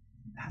God.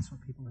 That's what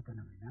people are going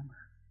to remember.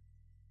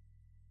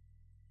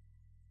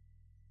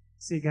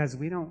 See, guys,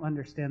 we don't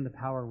understand the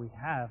power we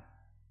have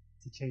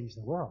to change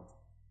the world.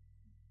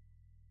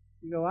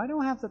 You go, I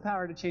don't have the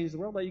power to change the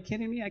world. Are you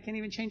kidding me? I can't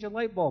even change a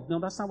light bulb. No,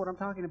 that's not what I'm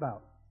talking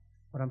about.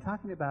 What I'm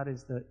talking about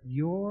is that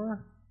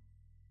your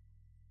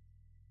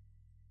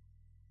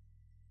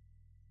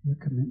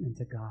commitment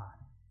to God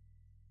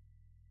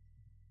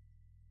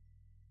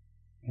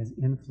has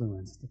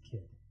influenced a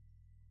kid.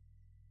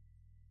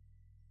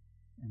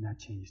 And that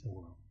changed the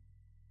world.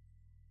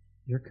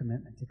 Your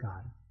commitment to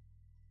God.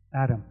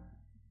 Adam,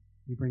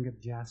 you bring up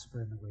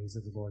Jasper in the ways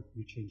of the Lord.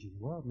 You're changing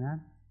the world,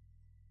 man.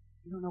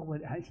 You don't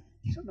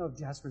know if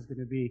Jasper's going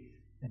to be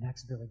the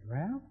next Billy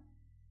Graham.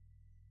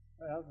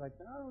 I was like,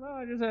 I don't know.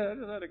 I just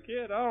had a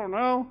kid. I don't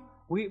know.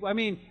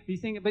 You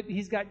think, but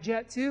he's got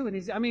Jet too, and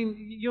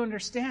you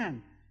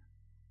understand.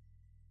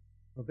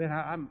 Well, Ben,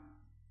 I'm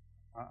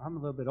a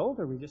little bit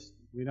older.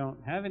 We don't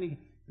have any,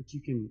 but you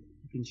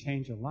can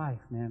change a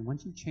life, man.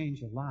 Once you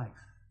change a life,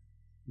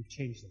 you've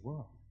changed the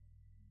world.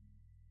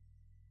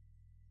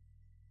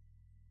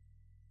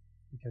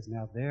 Because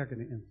now they're going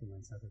to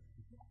influence other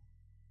people.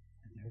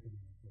 And they're going to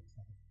influence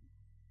other people.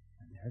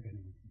 And they're going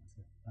to influence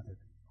other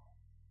people.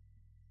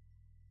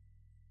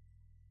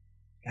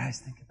 Guys,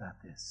 think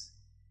about this.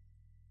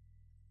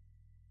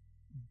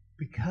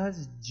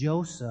 Because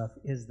Joseph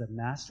is the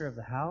master of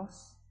the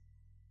house,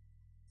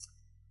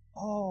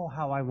 oh,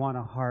 how I want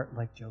a heart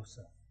like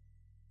Joseph.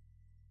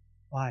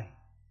 Why?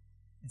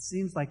 It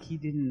seems like he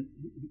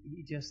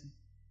just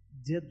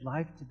did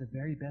life to the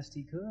very best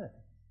he could.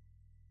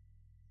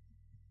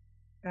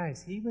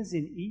 Guys, he was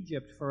in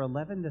Egypt for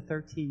 11 to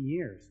 13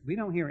 years. We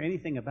don't hear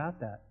anything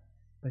about that,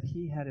 but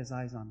he had his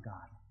eyes on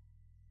God.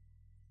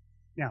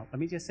 Now, let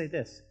me just say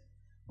this.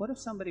 What if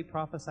somebody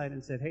prophesied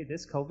and said, hey,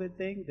 this COVID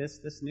thing,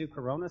 this new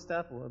corona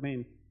stuff,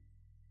 and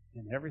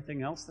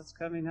everything else that's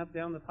coming up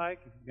down the pike,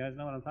 if you guys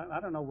know what I'm talking about.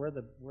 I don't know where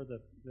the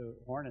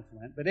hornets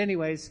went. But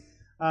anyways,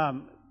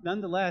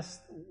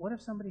 nonetheless, what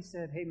if somebody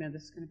said, hey man,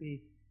 this is gonna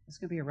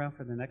be around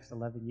for the next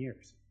 11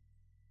 years?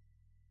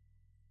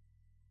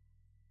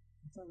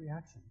 What's our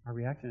reaction? Our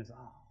reaction is,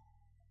 oh.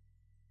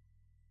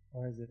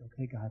 Or is it,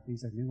 okay, God,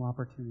 these are new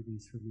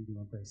opportunities for me to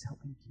embrace.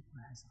 Help me to keep my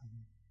eyes on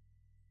you.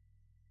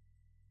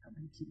 Help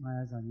me to keep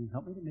my eyes on you.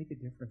 Help me to make a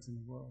difference in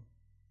the world.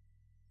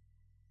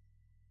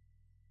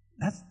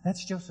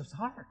 That's Joseph's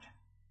heart.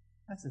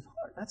 That's his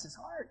heart. That's his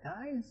heart,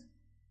 guys.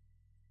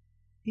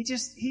 He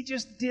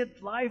just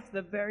did life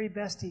the very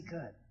best he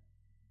could.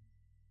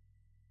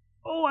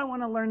 Oh, I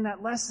want to learn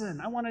that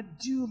lesson. I want to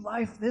do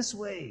life this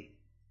way.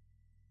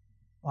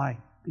 Why?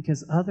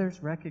 Because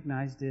others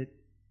recognized it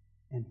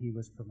and he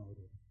was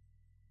promoted.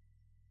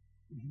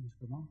 He was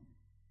promoted.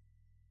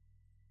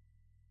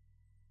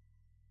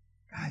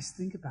 Guys,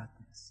 think about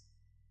this.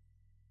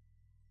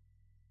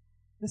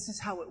 This is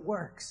how it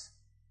works.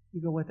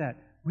 You go with that.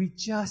 We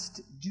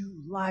just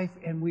do life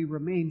and we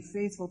remain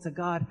faithful to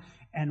God.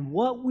 And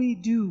what we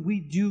do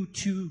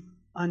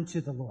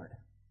unto the Lord.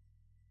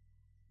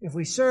 If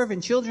we serve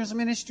in children's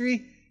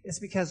ministry, it's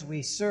because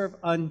we serve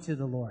unto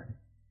the Lord.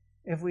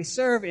 If we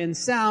serve in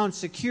sound,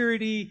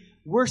 security,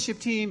 worship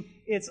team,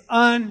 it's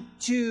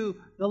unto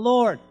the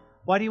Lord.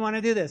 Why do you want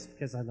to do this?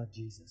 Because I love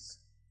Jesus.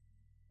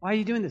 Why are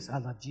you doing this? I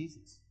love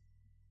Jesus.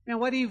 Man,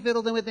 why do you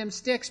fiddle with them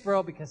sticks,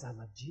 bro? Because I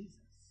love Jesus.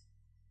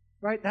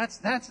 Right? That's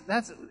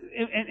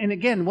and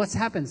again, what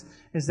happens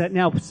is that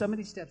now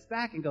somebody steps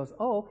back and goes,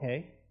 oh,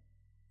 okay.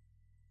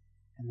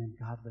 And then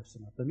God lifts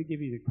him up. Let me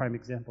give you the prime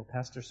example,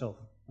 Pastor Soph.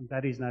 I'm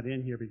glad he's not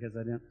in here because I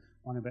didn't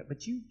want to,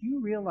 but you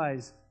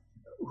realize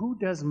who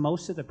does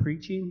most of the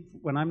preaching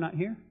when I'm not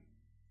here?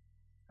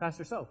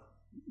 Pastor Soph.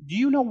 Do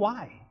you know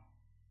why?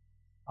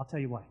 I'll tell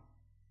you why.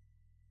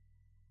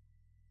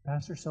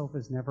 Pastor Soph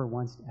has never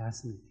once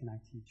asked me, can I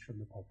teach from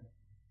the pulpit?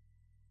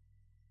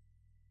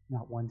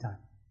 Not one time.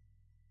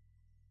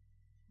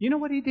 You know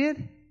what he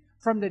did?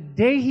 From the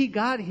day he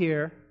got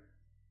here,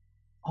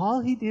 all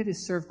he did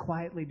is serve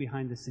quietly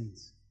behind the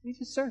scenes. He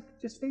just served,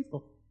 just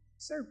faithful.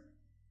 Serve.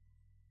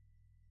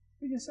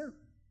 He just served.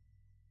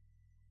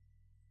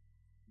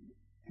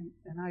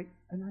 And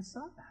I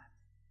saw that.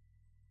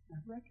 I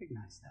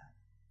recognized that.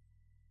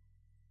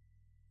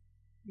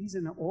 He's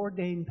an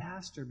ordained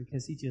pastor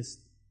because he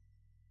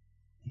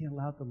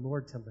allowed the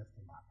Lord to lift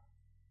him up.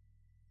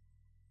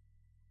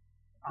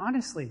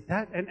 Honestly,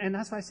 and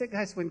that's why I said,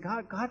 guys, when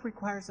God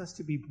requires us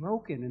to be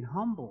broken and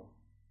humble,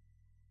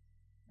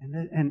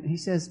 and he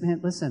says,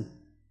 man, listen,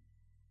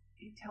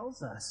 he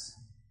tells us,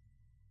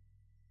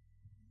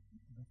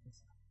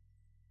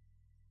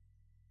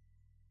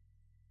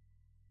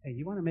 hey,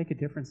 you want to make a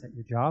difference at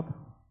your job?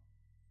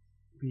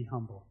 Be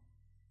humble.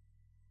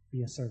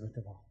 Be a servant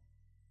of all.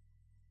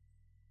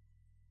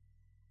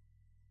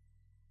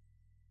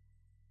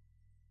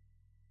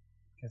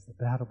 Because the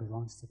battle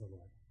belongs to the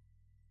Lord.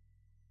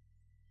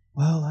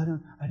 Well,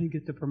 I didn't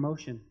get the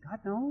promotion. God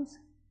knows.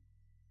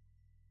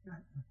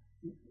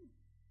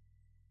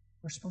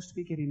 We're supposed to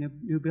be getting a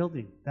new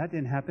building. That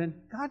didn't happen.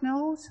 God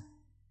knows.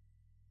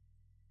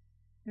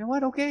 You know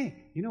what? Okay.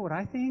 You know what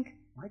I think?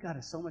 My God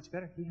is so much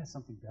better. He has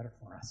something better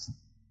for us.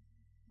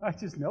 I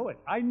just know it.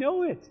 I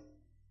know it.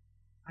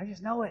 I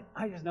just know it.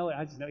 I just know it.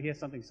 I just know He has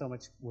something so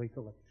much way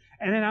cooler.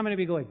 And then I'm going to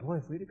be going, boy,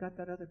 if we'd have got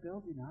that other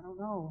building, I don't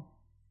know.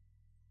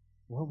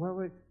 Well, where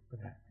would... But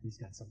He's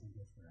got something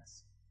good for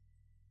us.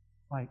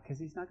 Why? Because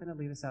He's not going to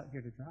leave us out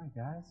here to dry,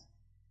 guys.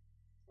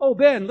 Oh,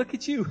 Ben, look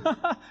at you.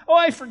 Oh,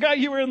 I forgot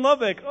you were in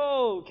Lubbock.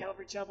 Oh,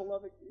 Calvary Chapel,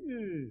 Lubbock.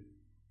 Ew.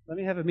 Let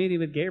me have a meeting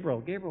with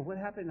Gabriel. Gabriel, what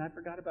happened? I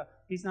forgot about...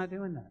 He's not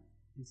doing that.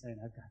 He's saying,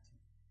 I've got you.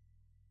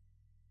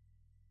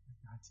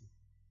 I've got you.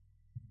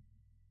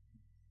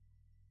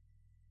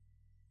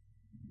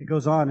 It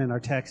goes on in our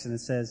text and it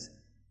says,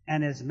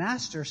 and his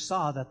master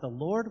saw that the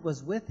Lord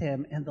was with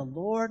him, and the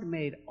Lord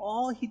made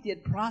all he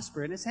did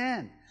prosper in his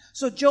hand.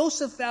 So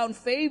Joseph found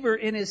favor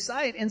in his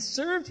sight and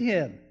served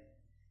him.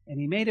 And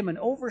he made him an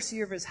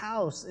overseer of his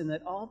house, and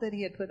that all that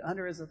he had put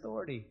under his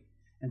authority.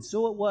 And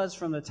so it was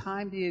from the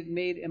time he had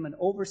made him an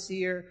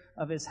overseer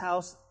of his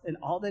house and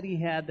all that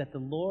he had, that the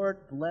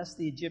Lord blessed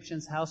the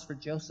Egyptian's house for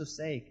Joseph's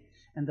sake.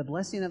 And the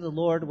blessing of the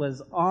Lord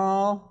was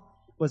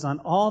on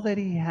all that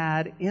he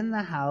had in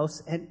the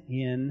house and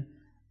in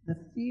the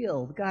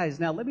field. Guys,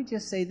 now let me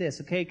just say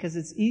this, okay? Because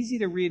it's easy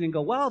to read and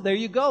go, well, there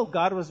you go.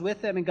 God was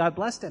with them and God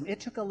blessed him. It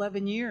took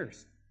 11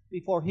 years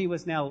before he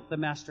was now the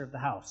master of the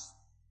house.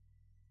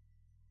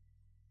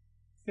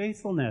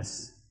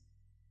 Faithfulness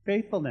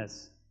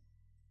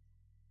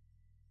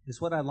is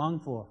what I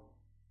long for.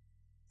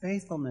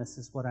 Faithfulness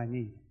is what I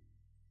need.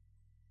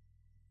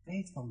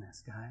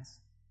 Faithfulness, guys.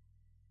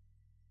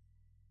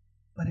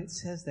 But it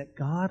says that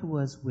God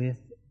was with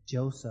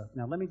Joseph.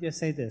 Now, let me just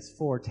say this.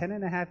 For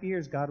 10.5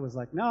 years, God was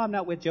like, no, I'm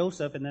not with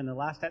Joseph. And then the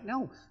last time,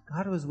 no,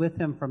 God was with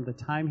him from the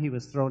time he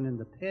was thrown in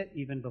the pit,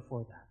 even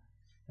before that.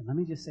 And let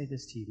me just say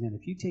this to you, man.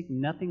 If you take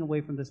nothing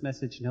away from this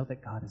message, know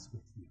that God is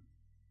with you.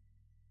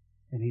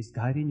 And He's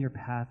guiding your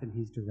path and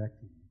He's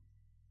directing you.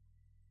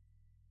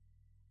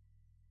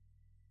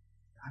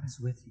 God is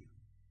with you.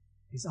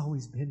 He's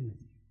always been with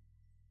you.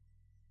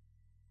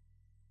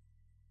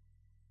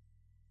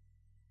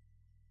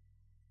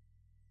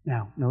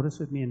 Now, notice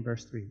with me in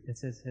verse 3. It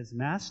says, his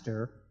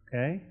master,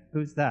 okay?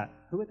 Who's that?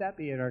 Who would that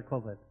be in our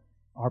equivalent?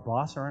 Our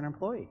boss or an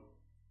employee?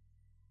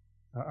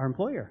 Our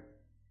employer.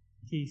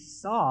 He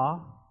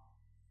saw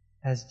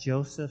as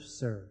Joseph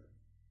served.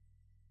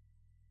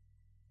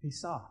 He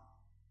saw.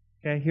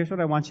 Okay, here's what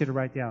I want you to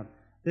write down.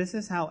 This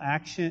is how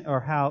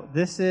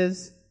this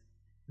is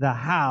the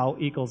how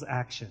equals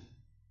action.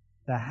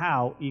 The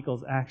how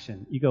equals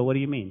action. You go, what do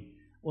you mean?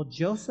 Well,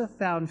 Joseph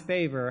found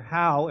favor.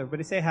 How?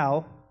 Everybody say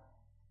how.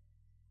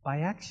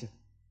 By action.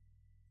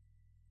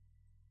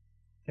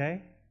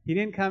 Okay? He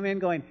didn't come in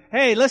going,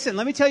 hey, listen,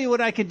 let me tell you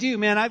what I could do,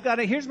 man.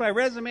 Here's my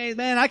resume,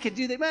 man. I could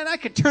do that. Man, I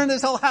could turn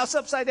this whole house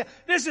upside down.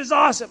 This is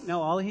awesome.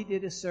 No, all he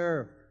did is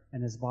serve.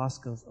 And his boss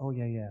goes, oh,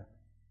 yeah.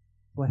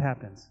 What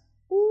happens?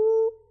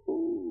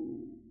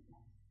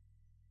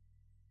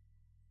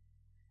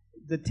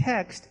 The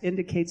text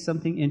indicates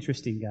something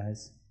interesting,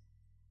 guys.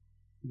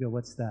 You go,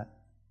 what's that?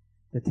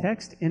 The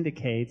text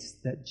indicates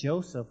that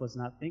Joseph was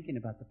not thinking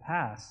about the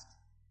past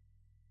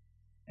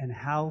and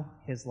how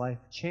his life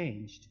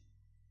changed.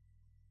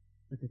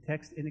 But the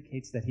text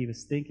indicates that he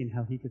was thinking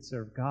how he could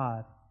serve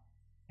God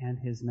and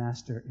his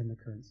master in the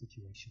current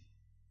situation.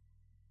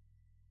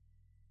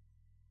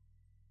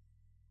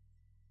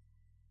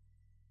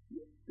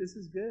 This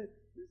is good.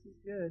 This is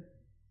good.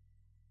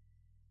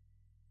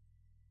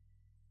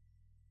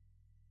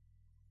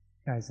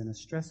 Guys, in a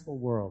stressful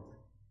world,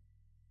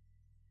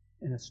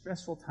 in a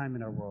stressful time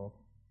in our world,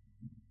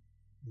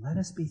 let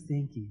us be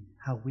thinking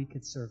how we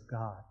could serve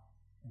God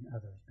and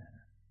others better.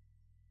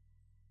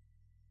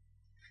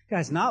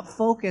 Guys, not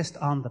focused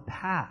on the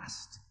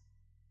past,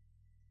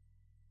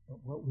 but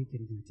what we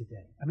can do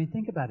today. I mean,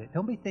 think about it.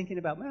 Don't be thinking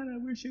about, man,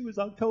 I wish it was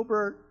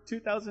October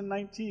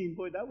 2019.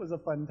 Boy, that was a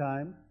fun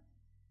time.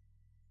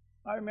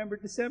 I remember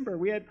December.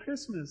 We had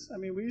Christmas. I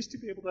mean, we used to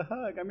be able to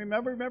hug. I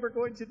remember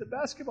going to the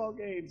basketball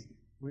games.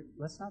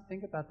 Let's not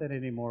think about that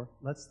anymore.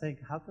 Let's think,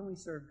 how can we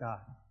serve God,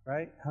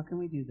 right? How can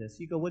we do this?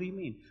 You go, what do you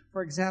mean?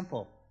 For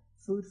example,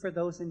 food for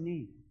those in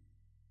need.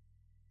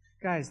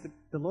 Guys,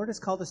 the Lord has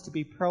called us to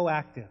be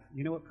proactive.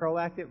 You know what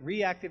proactive?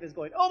 Reactive is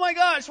going, oh my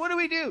gosh, what do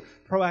we do?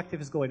 Proactive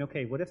is going,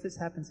 okay, what if this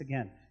happens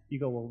again? You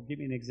go, well, give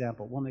me an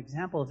example. Well, an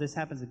example, if this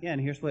happens again,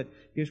 here's what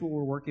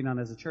we're working on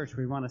as a church.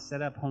 We want to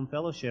set up home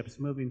fellowships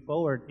moving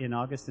forward in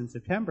August and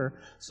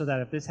September so that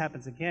if this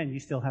happens again, you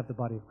still have the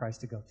body of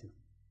Christ to go to.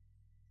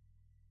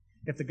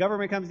 If the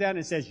government comes down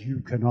and says, you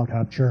cannot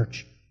have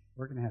church,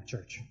 we're going to have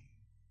church.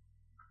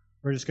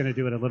 We're just going to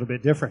do it a little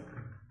bit different.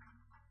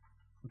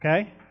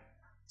 Okay?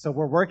 So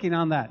we're working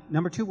on that.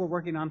 Number 2, we're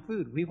working on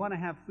food. We want to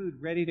have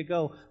food ready to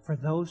go for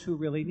those who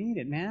really need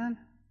it, man.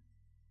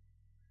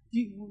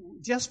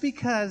 Just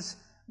because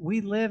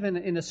we live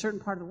in a certain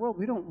part of the world,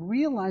 we don't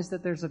realize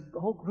that there's a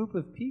whole group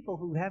of people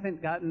who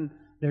haven't gotten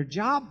their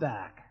job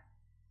back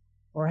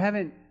or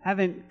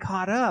haven't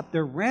caught up.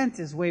 Their rent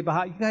is way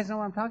behind. You guys know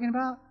what I'm talking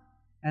about?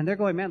 And they're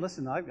going, man,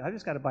 listen, I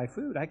just got to buy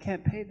food. I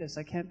can't pay this.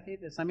 I can't pay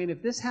this. I mean,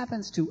 if this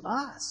happens to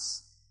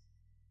us,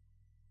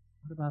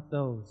 what about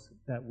those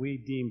that we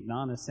deemed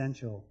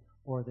non-essential,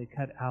 or they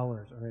cut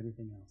hours or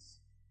anything else?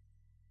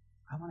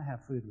 I want to have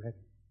food ready.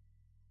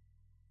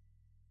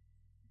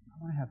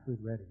 I want to have food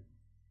ready.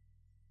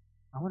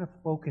 I want to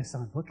focus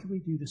on what can we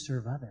do to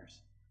serve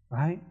others,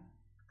 right?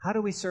 How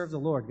do we serve the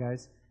Lord,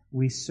 guys?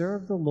 We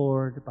serve the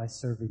Lord by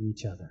serving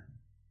each other.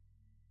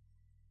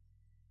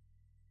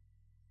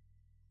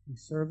 We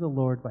serve the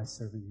Lord by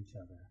serving each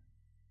other.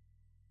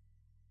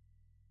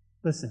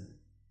 Listen,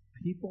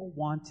 people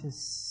want to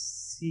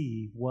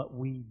see what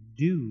we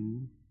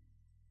do,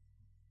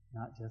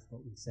 not just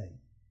what we say.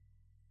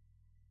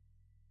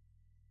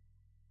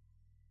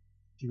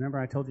 Do you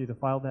remember I told you to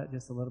file that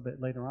just a little bit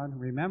later on?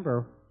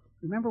 Remember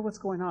what's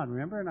going on.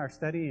 Remember in our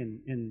study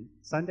in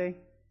Sunday,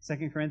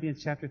 2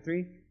 Corinthians chapter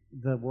 3,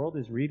 the world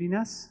is reading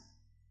us.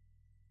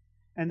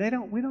 And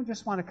we don't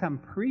just want to come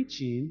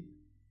preaching,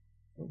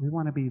 but we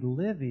want to be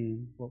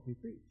living what we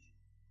preach.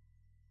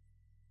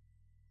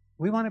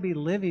 We want to be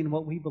living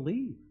what we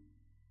believe.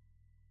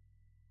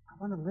 I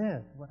want to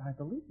live what I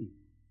believe.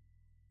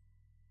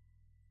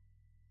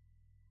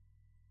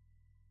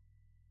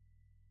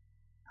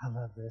 I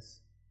love this.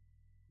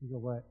 You go,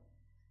 what?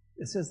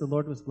 It says the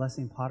Lord was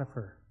blessing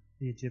Potiphar,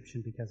 the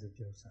Egyptian, because of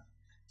Joseph.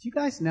 Do you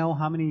guys know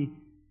how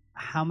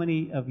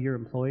many of your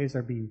employees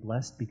are being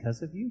blessed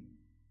because of you?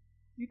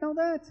 You know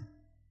that?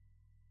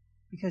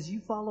 Because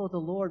you follow the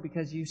Lord,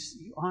 because you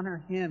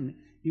honor Him.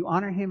 You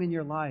honor Him in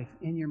your life,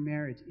 in your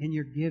marriage, in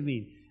your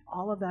giving.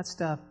 All of that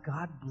stuff,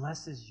 God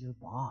blesses your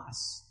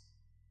boss.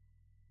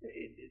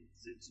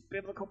 It's a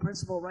biblical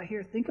principle right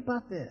here. Think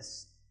about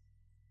this.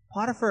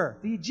 Potiphar,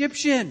 the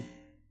Egyptian,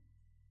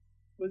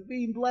 was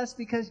being blessed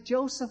because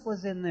Joseph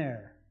was in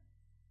there.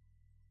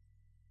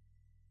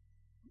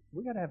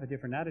 We got to have a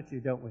different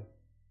attitude, don't we?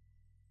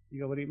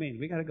 You go, what do you mean?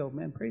 We got to go,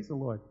 man, praise the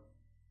Lord.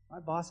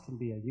 My boss can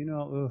be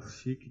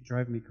she could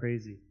drive me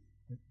crazy.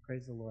 But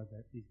praise the Lord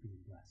that he's being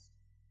blessed.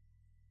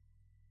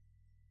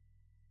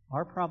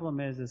 Our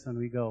problem is when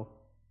we go,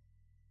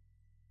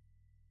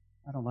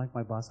 I don't like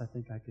my boss, I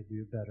think I could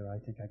do better,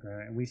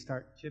 and we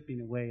start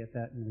chipping away at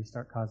that and we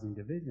start causing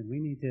division. We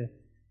need to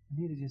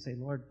just say,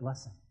 Lord,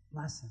 bless him,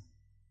 bless him.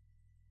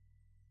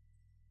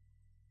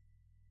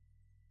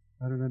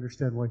 I don't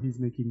understand why he's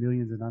making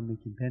millions and I'm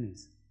making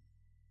pennies.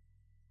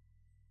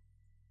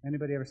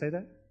 Anybody ever say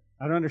that?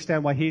 I don't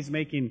understand why he's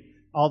making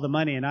all the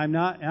money and I'm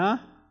not. How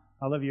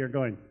love you are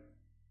going.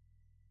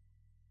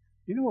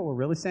 You know what we're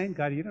really saying?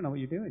 God, you don't know what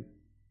you're doing.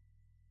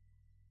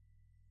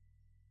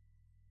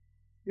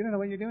 You don't know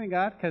what you're doing,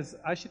 God, because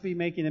I should be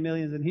making the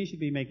millions and he should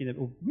be making it.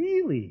 Oh,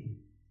 really?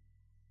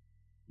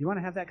 You want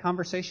to have that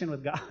conversation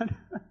with God?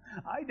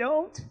 I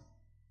don't.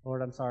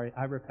 Lord, I'm sorry.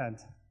 I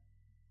repent.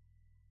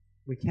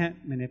 We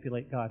can't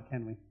manipulate God,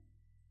 can we?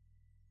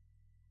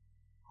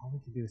 All we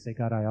can do is say,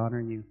 God, I honor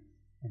you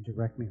and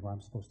direct me where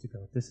I'm supposed to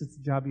go. If this is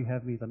the job you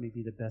have me, let me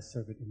be the best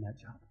servant in that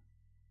job.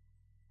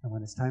 And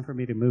when it's time for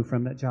me to move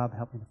from that job,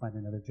 help me to find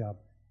another job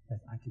that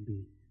I can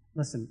be.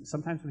 Listen,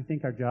 sometimes we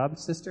think our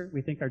jobs, sister,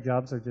 we think our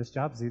jobs are just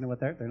jobs. You know what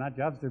they're? They're not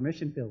jobs, they're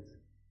mission fields.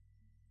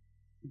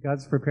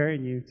 God's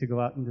preparing you to go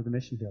out into the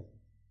mission field.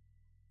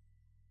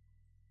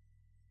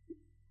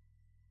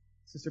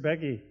 Sister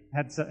Becky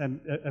had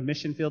a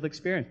mission field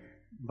experience.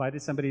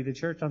 Invited somebody to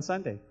church on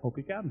Sunday. Hope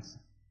he comes.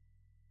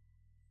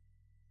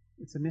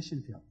 It's a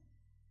mission field.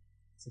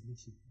 It's a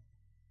mission field.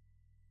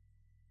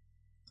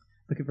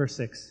 Look at verse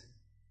 6.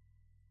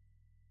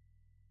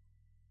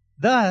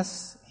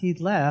 Thus he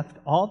left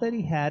all that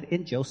he had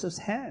in Joseph's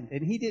hand,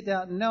 and he did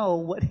not know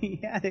what he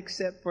had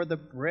except for the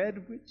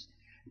bread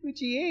which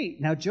he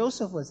ate. Now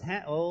Joseph was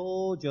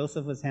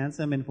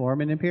handsome in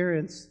form and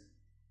appearance.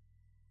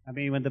 I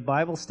mean, when the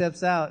Bible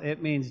steps out,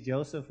 it means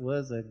Joseph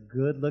was a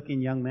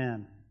good-looking young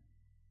man.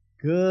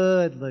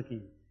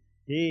 Good-looking.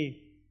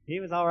 He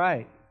was all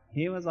right.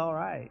 He was all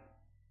right.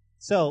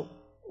 So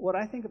what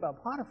I think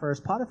about Potiphar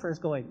is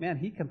going, man,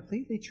 he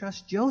completely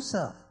trusts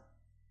Joseph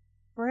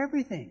for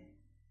everything.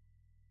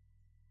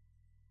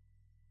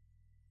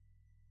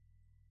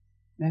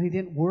 And he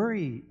didn't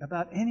worry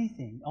about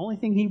anything. The only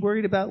thing he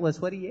worried about was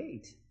what he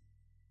ate.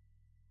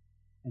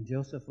 And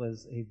Joseph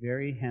was a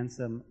very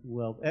handsome,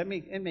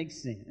 it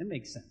makes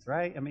sense,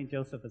 right? I mean,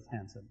 Joseph is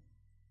handsome.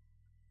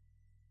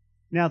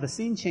 Now, the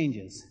scene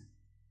changes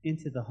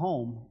into the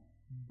home,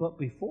 but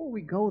before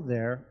we go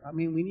there, I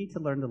mean, we need to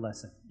learn the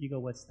lesson. You go,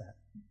 what's that?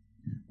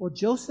 Well,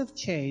 Joseph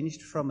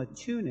changed from a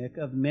tunic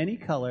of many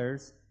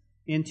colors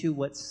into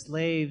what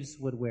slaves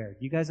would wear.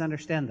 You guys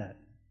understand that?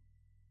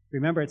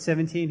 Remember, at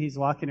 17, he's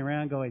walking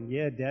around going,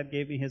 yeah, Dad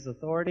gave me his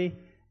authority.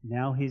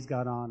 Now he's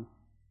got on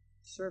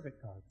servant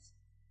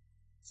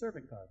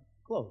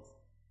clothes.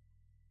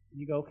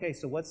 You go, okay,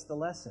 so what's the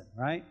lesson,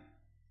 right?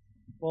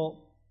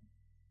 Well,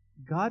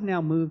 God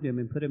now moved him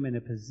and put him in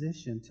a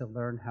position to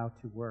learn how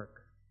to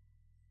work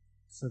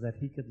so that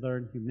he could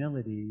learn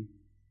humility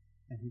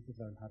and he could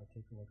learn how to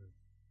take orders.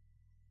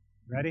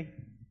 Ready?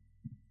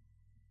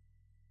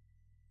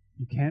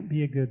 You can't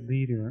be a good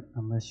leader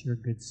unless you're a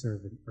good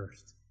servant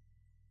first.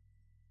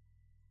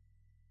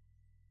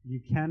 You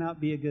cannot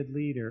be a good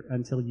leader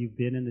until you've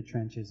been in the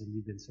trenches and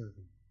you've been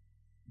serving.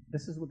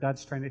 This is what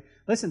God's trying to...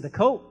 Listen, the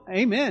coat,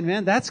 amen,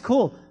 man, that's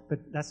cool.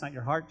 But that's not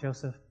your heart,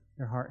 Joseph.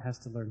 Your heart has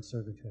to learn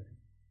servanthood.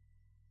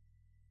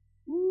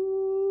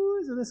 Ooh,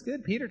 isn't this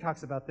good? Peter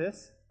talks about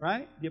this,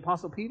 right? The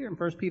Apostle Peter in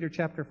 1 Peter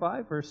chapter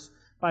 5, verse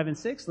 5 and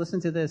 6. Listen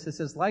to this. It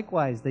says,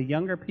 likewise, the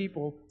younger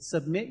people,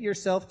 submit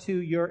yourself to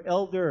your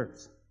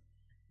elders.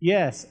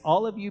 Yes,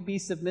 all of you be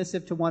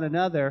submissive to one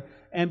another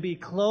and be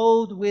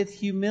clothed with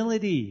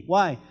humility.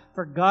 Why?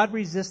 For God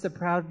resists the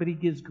proud, but He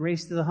gives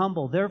grace to the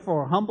humble.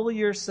 Therefore, humble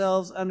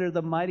yourselves under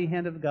the mighty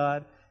hand of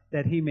God,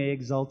 that He may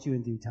exalt you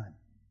in due time.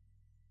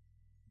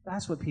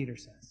 That's what Peter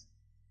says.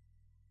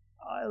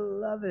 I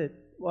love it.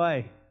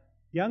 Why?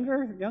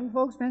 Young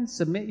folks, man,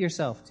 submit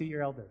yourself to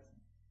your elders.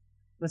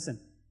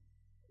 Listen,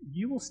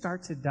 you will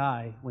start to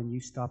die when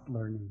you stop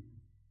learning.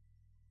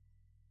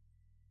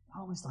 I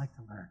always like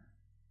to learn.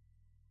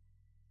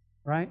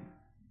 Right?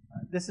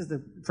 This is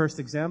the first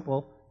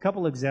example. A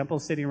couple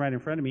examples sitting right in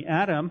front of me.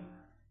 Adam,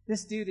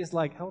 this dude is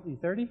like, how old are you,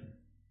 30?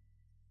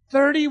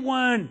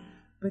 31!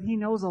 But he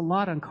knows a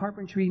lot on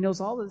carpentry. He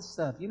knows all this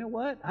stuff. You know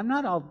what? I'm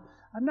not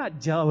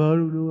jealous. I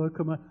don't know.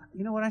 Come on.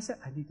 You know what I said?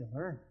 I need to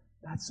learn.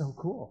 That's so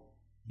cool.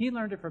 He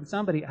learned it from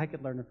somebody. I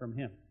could learn it from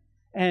him.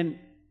 And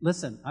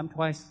listen, I'm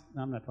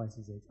not twice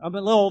his age. I'm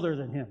a little older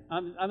than him.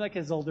 I'm like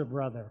his older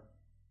brother.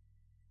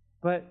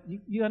 But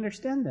you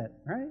understand that,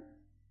 right?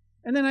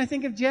 And then I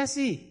think of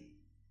Jesse.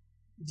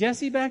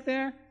 Jesse back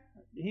there,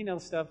 he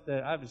knows stuff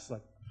that I was just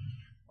like,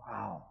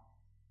 wow.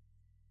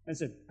 I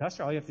said,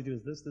 Pastor, all you have to do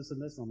is this, this, and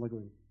this. And I'm like,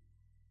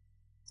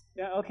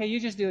 yeah, okay,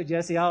 you just do it,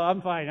 Jesse.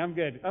 I'm fine. I'm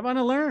good. I want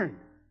to learn.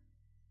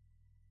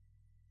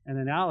 And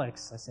then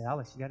Alex, I say,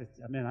 Alex, you got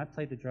to, I've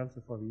played the drums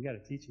before, but you got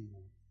to teach me.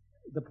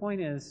 The point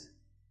is,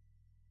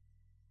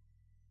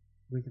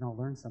 we can all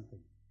learn something.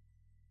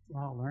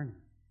 We're all learning.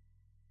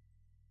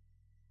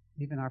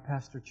 Even our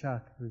Pastor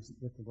Chuck, who's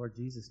with the Lord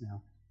Jesus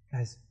now,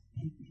 guys,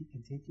 he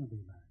continually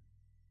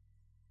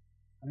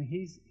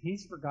learns.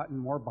 He's forgotten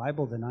more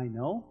Bible than I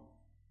know,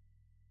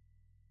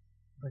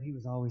 but he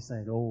was always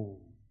saying, "Oh,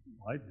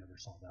 I never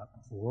saw that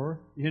before,"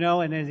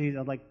 And then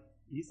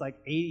he's like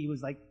 80. He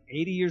was like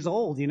 80 years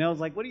old. It's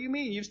like, what do you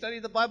mean? You've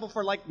studied the Bible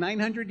for like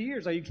 900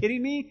 years? Are you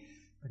kidding me?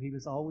 But he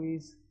was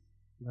always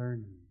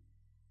learning.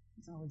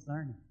 He's always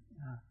learning.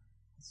 Yeah.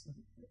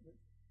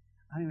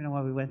 I don't even know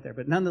why we went there,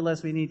 but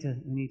nonetheless, we need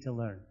to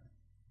learn.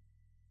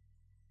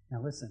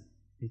 Now listen,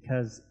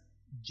 because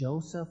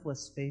Joseph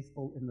was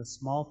faithful in the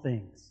small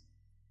things,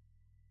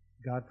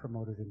 God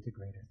promoted him to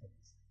greater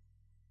things.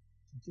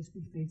 So just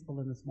be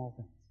faithful in the small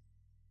things.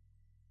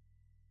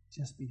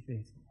 Just be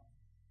faithful.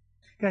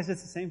 Guys,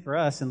 it's the same for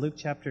us. In Luke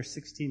chapter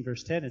 16,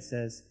 verse 10, it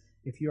says,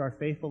 if you are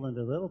faithful in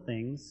the little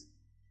things,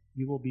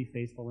 you will be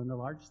faithful in the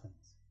large things.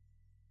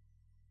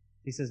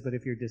 He says, but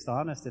if you're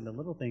dishonest in the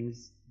little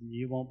things,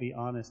 you won't be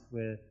honest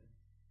with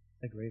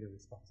the greater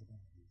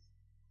responsibilities.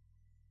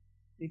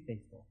 Be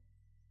faithful.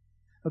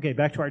 Okay,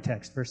 back to our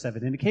text, verse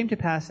 7. And it came to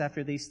pass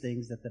after these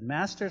things that the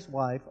master's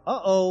wife,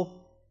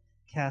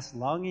 cast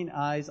longing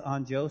eyes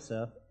on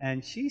Joseph,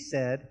 and she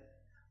said,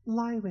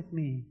 lie with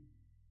me.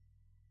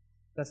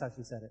 That's how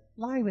she said it.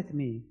 Lie with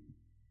me.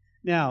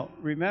 Now,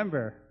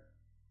 remember,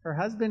 her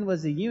husband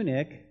was a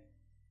eunuch,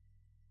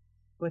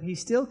 but he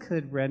still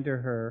could render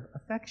her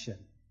affection.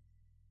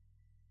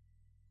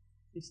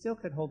 He still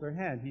could hold her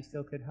hand. He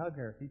still could hug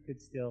her. He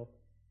could still,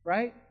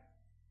 right?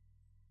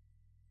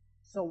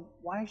 So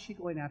why is she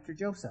going after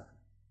Joseph?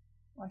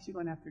 Why is she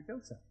going after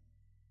Joseph?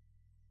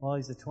 Well,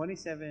 he's a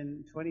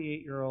 27,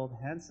 28-year-old,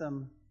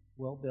 handsome,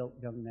 well-built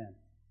young man.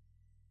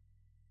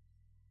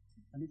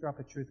 Let me drop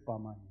a truth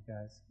bomb on you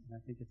guys, and I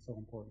think it's so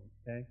important,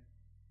 okay?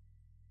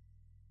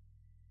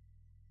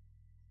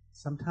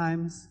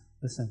 Sometimes,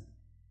 listen,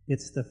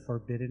 it's the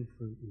forbidden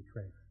fruit we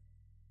crave.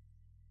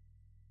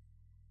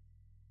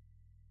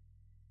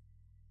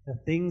 The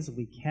things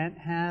we can't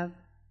have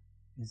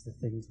is the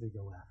things we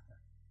go after.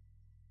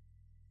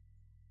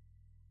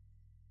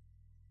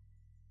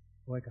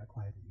 Boy, it got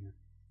quiet in here.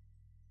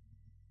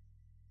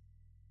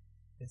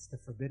 It's the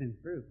forbidden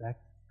fruit.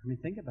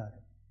 Think about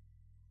it.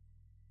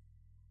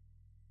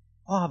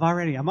 Oh,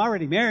 I'm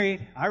already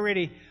married. I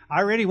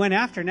already went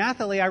after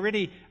Nathalie. I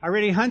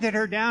already hunted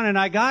her down and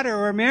I got her.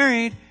 We're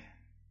married.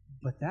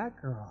 But that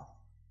girl,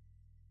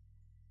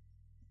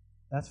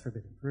 that's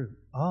forbidden fruit.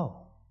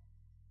 Oh.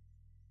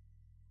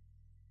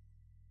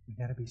 We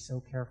got to be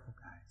so careful,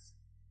 guys.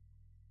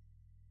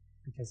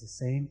 Because the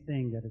same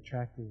thing that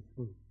attracted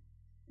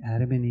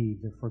Adam and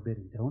Eve, they're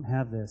forbidden. Don't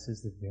have this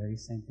is the very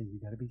same thing. You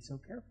got to be so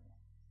careful.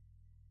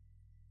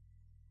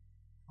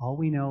 All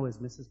we know is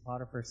Mrs.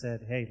 Potiphar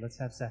said, hey, let's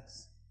have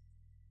sex.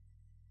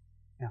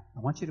 Now,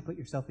 I want you to put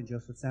yourself in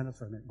Joseph's sandals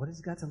for a minute. What has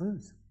he got to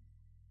lose?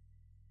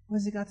 What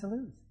has he got to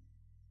lose?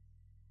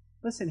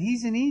 Listen,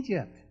 he's in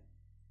Egypt.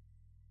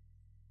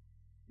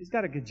 He's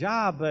got a good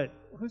job, but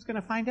who's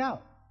going to find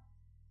out?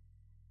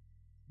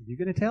 Are you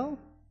going to tell?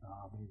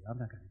 Oh, I'm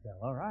not going to tell.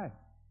 All right.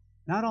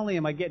 not only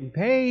am I getting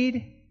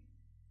paid,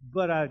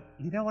 but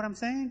you know what I'm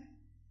saying?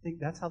 I think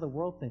that's how the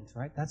world thinks,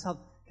 right? That's how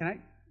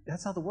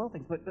the world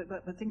thinks.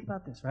 But think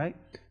about this, right?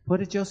 What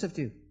did Joseph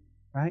do?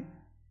 Right?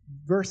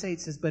 Verse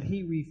 8 says, but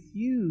he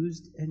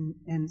refused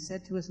and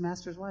said to his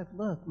master's wife,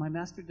 look, my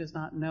master does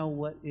not know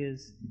what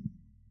is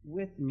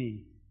with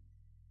me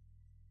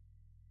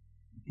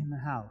in the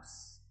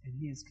house, and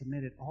he has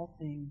committed all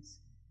things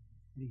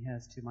that he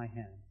has to my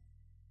hand.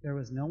 There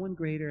was no one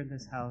greater in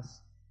this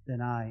house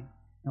than I,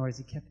 nor has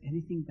he kept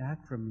anything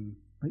back from me,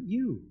 but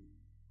you,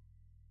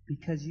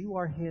 because you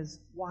are his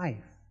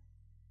wife.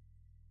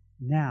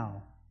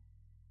 Now,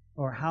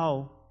 or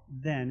how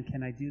then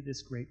can I do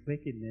this great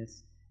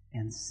wickedness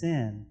and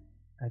sin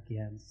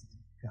against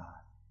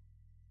God?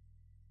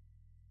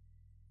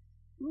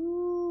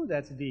 Ooh,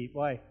 that's deep.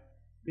 Why?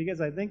 Because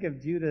I think of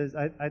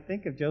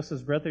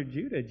Joseph's brother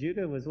Judah.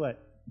 Judah was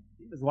what?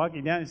 He was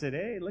walking down and said,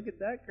 hey, look at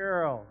that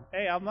girl.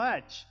 Hey, how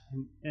much?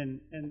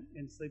 And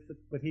sleep with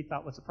what he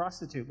thought was a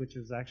prostitute, which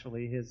was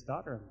actually his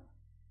daughter-in-law,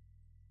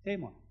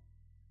 Tamar.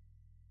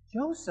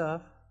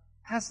 Joseph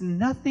has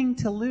nothing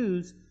to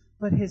lose,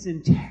 but his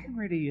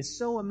integrity is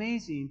so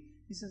amazing.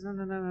 He says,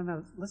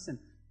 no. Listen,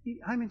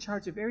 I'm in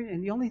charge of everything,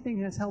 and the only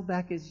thing that's held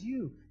back is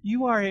you.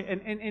 You are,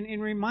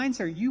 and reminds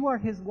her, you are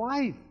his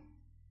wife.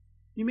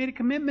 You made a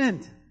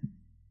commitment.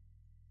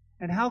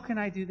 And how can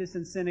I do this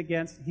and sin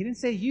against? He didn't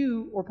say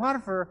you or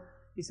Potiphar.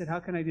 He said, how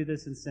can I do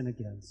this and sin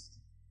against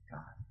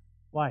God?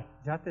 Why?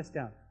 Jot this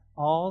down.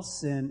 All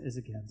sin is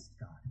against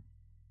God.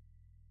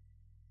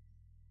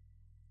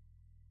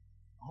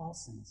 All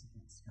sin is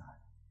against God.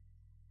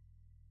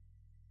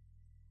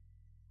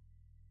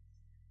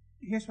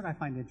 Here's what I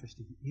find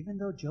interesting. Even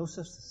though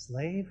Joseph's a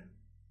slave,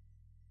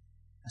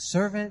 a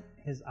servant,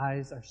 his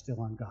eyes are still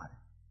on God.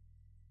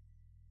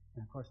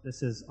 And of course,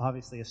 this is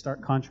obviously a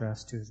stark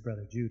contrast to his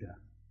brother Judah.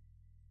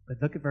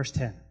 But look at verse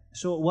 10.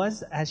 So it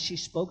was as she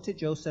spoke to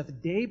Joseph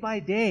day by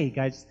day,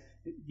 guys.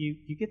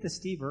 You get the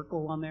Steve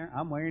Urkel on there?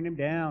 I'm wearing him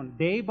down.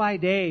 Day by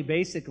day,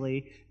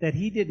 basically, that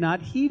he did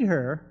not heed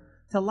her,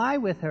 to lie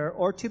with her,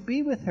 or to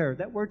be with her.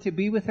 That word to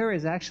be with her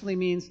actually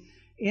means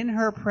in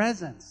her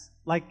presence.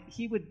 Like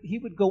he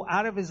would go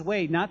out of his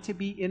way not to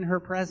be in her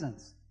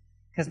presence.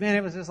 Because, man,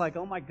 it was just like,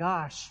 oh my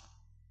gosh,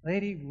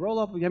 lady, roll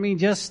up. I mean,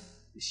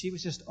 she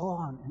was just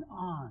on and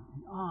on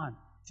and on.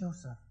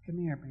 Joseph, come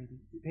here, baby.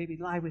 Baby,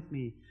 lie with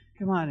me.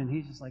 Come on. And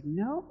he's just like,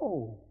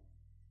 no.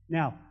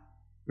 Now,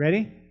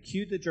 ready?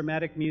 Cue the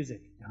dramatic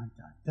music. Dun,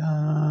 dun,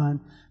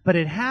 dun. But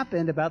it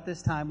happened about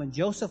this time when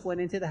Joseph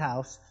went into the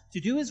house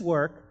to do his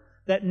work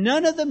that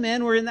none of the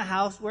men were in the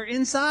house, were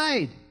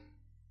inside.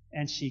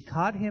 And she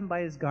caught him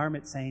by his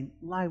garment, saying,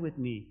 lie with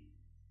me.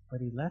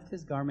 But he left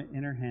his garment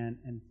in her hand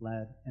and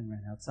fled and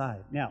ran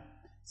outside. Now,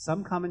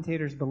 some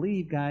commentators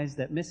believe, guys,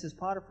 that Mrs.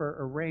 Potiphar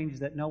arranged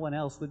that no one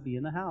else would be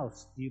in the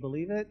house. Do you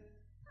believe it?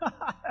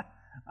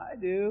 I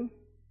do.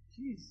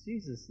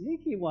 She's a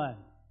sneaky one.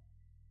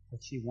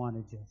 But she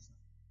wanted Joseph.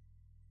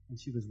 And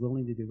she was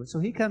willing to do it. So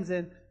he comes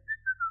in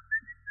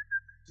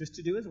just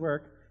to do his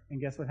work. And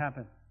guess what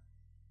happened?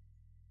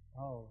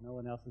 Oh, no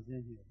one else is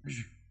in here.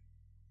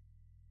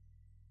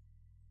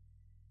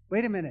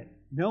 Wait a minute.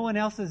 No one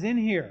else is in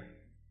here.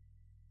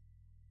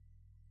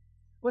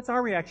 What's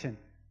our reaction?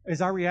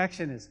 Our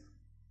reaction is,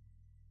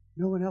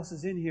 no one else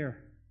is in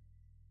here.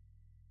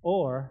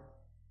 Or,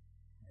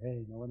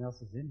 hey, no one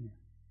else is in here.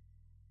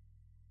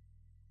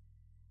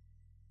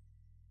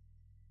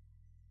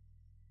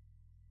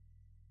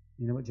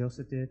 You know what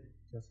Joseph did?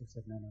 Joseph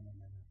said, no. I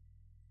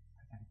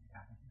gotta get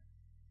out of here.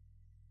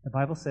 The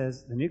Bible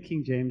says, the New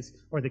King James,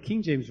 or the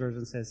King James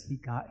Version says, he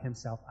got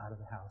himself out of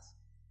the house.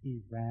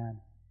 He ran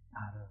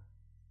out of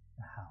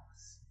the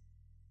house.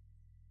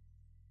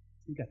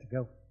 You got to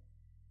go.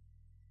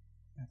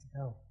 You got to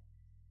go.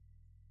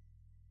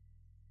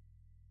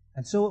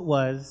 And so it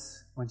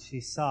was when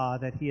she saw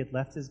that he had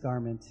left his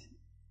garment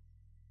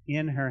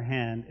in her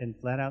hand and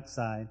fled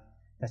outside,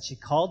 that she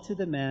called to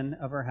the men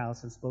of her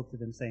house and spoke to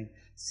them, saying,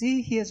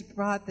 see, he has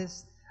brought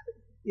this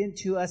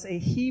into us, a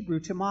Hebrew,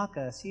 to mock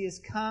us. He has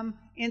come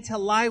in to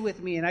lie with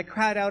me. And I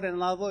cried out in a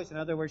loud voice. In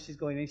other words, she's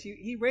going,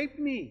 he raped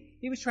me.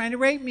 He was trying to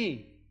rape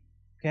me.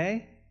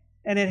 Okay?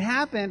 And it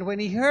happened when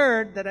he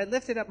heard that I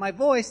lifted up my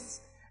voice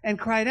and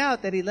cried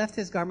out, that he left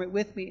his garment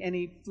with me, and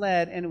he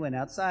fled and went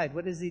outside.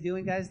 What is he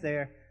doing, guys?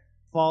 There,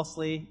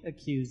 falsely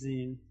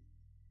accusing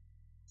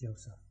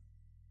Joseph.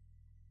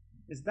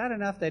 It's bad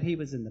enough that he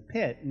was in the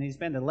pit and he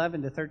spent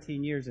 11 to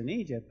 13 years in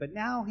Egypt, but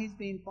now he's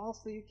being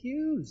falsely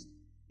accused.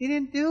 He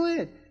didn't do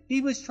it.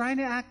 He was trying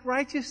to act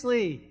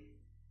righteously.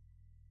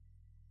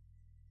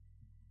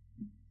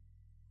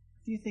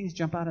 A few things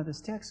jump out of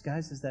this text,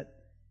 guys, is that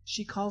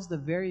she calls the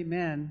very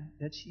men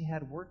that she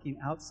had working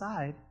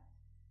outside,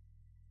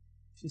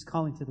 she's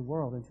calling to the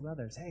world and to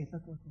others. Hey,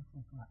 look.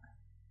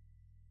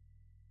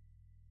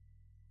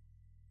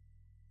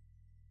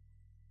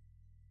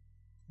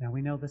 Now,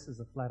 we know this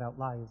is a flat-out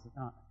lie, is it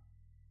not?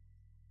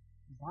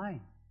 He's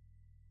lying.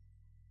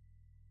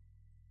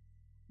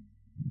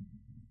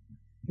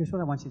 Here's what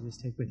I want you to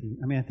just take with you.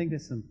 I mean, I think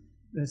this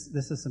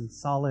is some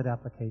solid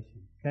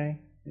application,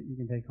 okay? that you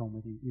can take home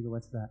with you. You go,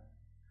 what's that?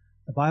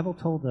 The Bible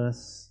told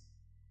us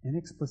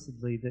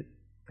inexplicably that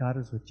God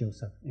was with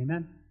Joseph.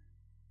 Amen?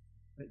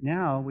 But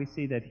now we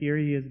see that here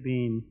he is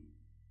being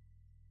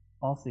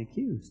falsely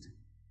accused.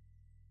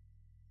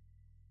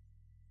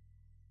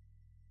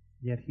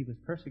 Yet he was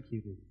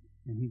persecuted,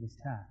 and he was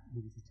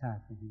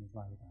attacked, and he was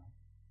lied about.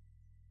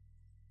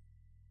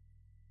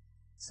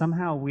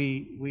 Somehow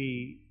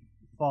we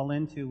fall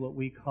into what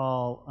we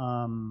call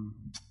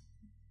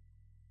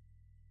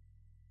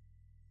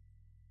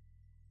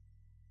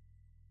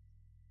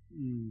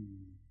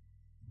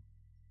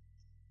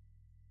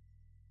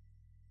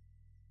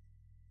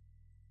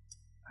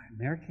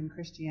American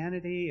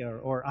Christianity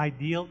or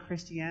ideal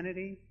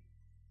Christianity.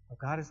 Oh,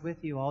 God is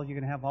with you. You're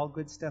going to have all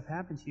good stuff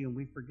happen to you. And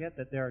we forget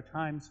that there are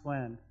times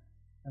when,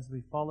 as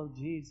we follow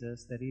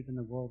Jesus, that even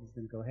the world is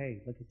going to go,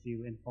 hey, look at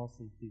you and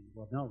falsely accuse you.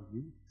 Well, no,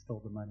 you stole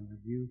the money, or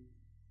you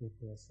did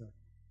this, or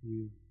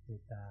you did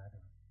that,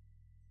 or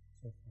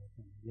so forth.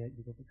 And yet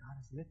you go, but God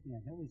is with me.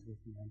 I know He's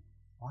with me. I'm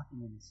walking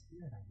in the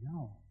Spirit. I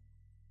know.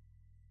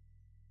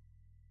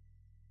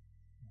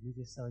 Let me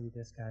just tell you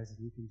this, guys, and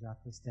you can jot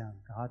this down.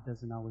 God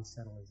doesn't always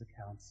settle His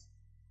accounts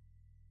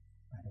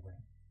right away.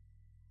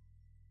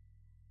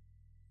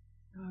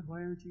 God,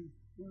 why aren't you?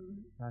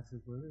 God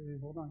says,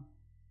 wait, hold on.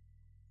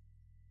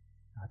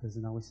 God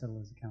doesn't always settle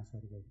His accounts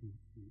right away.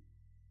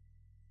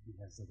 He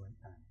has the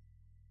right time.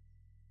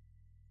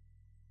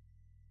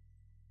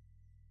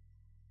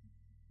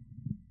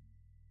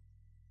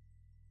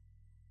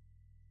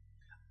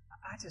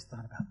 I just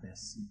thought about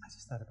this.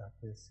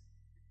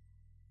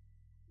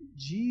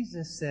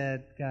 Jesus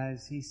said,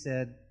 guys, He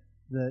said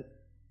that,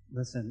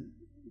 listen,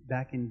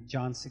 back in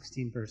John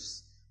 16,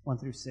 verse 1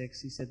 through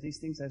 6, He said, these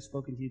things I've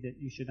spoken to you that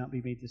you should not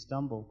be made to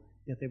stumble,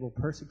 yet they will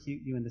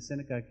persecute you in the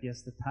synagogue.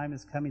 Yes, the time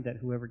is coming that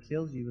whoever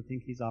kills you will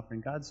think he's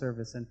offering God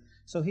service. And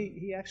so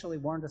he actually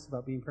warned us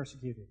about being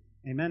persecuted.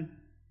 Amen?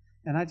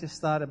 And I just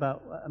thought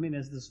about,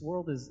 as this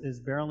world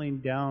is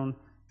barreling down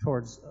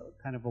towards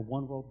kind of a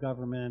one-world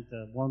government,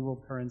 a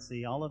one-world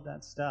currency, all of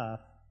that stuff,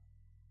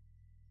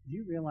 do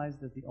you realize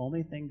that the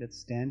only thing that's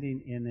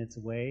standing in its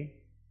way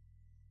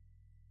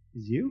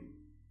is you?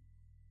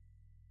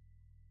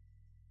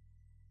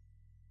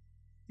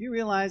 Do you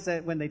realize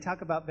that when they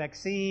talk about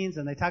vaccines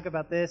and they talk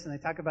about this and they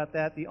talk about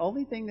that, the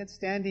only thing that's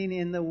standing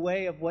in the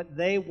way of what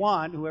they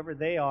want, whoever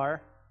they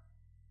are,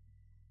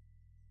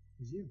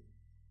 is you?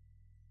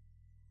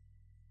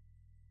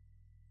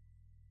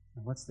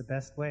 And what's the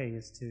best way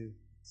is to,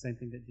 same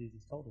thing that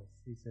Jesus told us.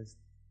 He says,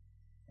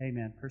 hey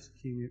man,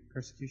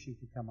 persecution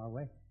can come our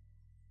way.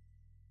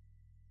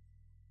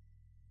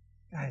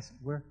 Guys,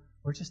 we're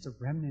just a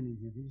remnant in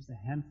here. We're just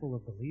a handful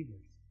of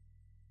believers.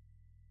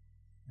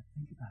 But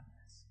think about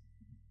this.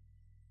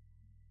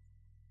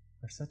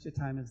 For such a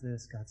time as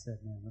this, God said,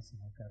 man, listen,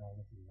 I've got all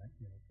of you right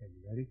here. Okay,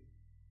 you ready?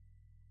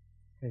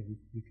 Okay,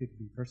 you could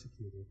be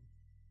persecuted.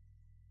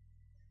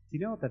 Do you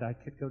know that I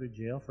could go to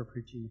jail for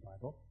preaching the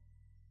Bible?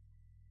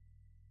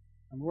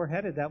 And we're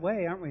headed that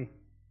way, aren't we?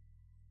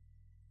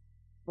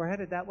 We're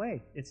headed that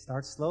way. It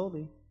starts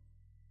slowly.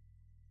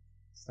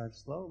 Well,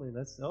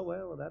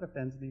 that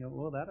offends me.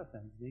 That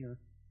offends me. Or,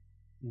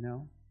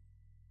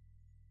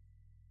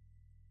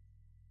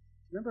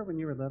 Remember when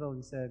you were little,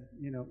 you said,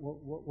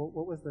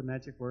 what was the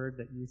magic word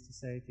that you used to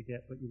say to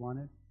get what you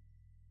wanted?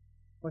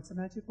 What's the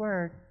magic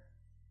word?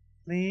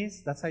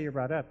 Please? That's how you're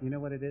brought up. You know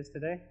what it is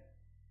today?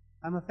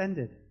 I'm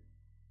offended.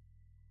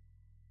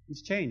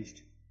 It's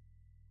changed.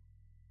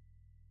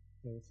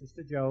 Okay, it's just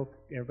a joke.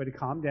 Everybody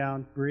calm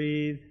down.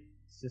 Breathe.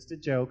 It's just a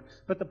joke.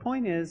 But the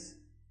point is,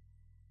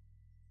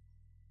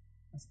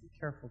 let's be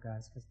careful,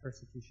 guys, because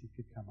persecution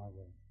could come our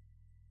way.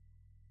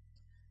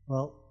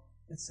 Well,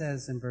 it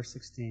says in verse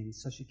 16,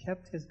 so she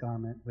kept his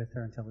garment with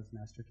her until his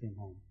master came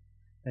home.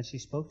 Then she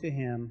spoke to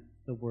him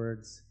the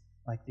words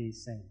like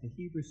these, saying, the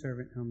Hebrew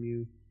servant whom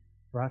you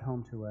brought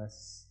home to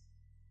us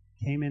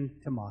came in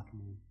to mock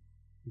me.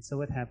 And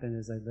so it happened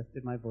as I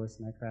lifted my voice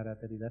and I cried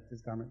out that he left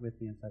his garment with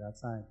me and fled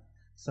outside.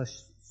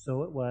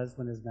 So it was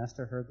when his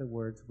master heard the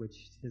words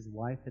which his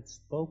wife had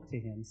spoke to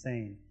him,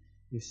 saying,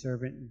 your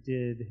servant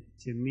did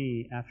to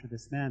me after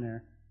this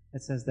manner.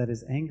 It says that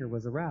his anger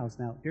was aroused.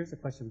 Now, here's the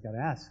question we've got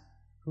to ask.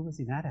 Who was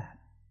he mad at?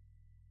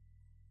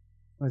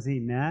 Was he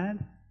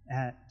mad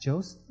at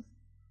Joseph?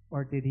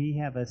 Or did he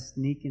have a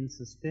sneaking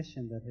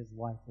suspicion that his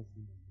wife was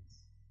doing this?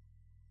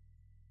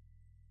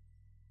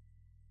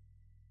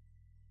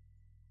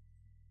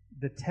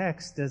 The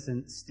text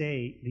doesn't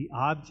state the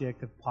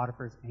object of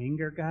Potiphar's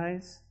anger,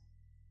 guys,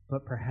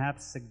 but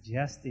perhaps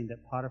suggesting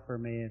that Potiphar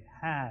may have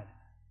had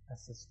a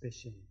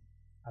suspicion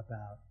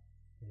about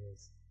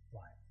his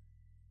wife.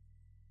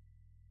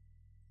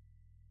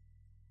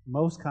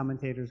 Most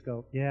commentators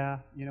go, yeah,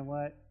 you know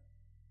what?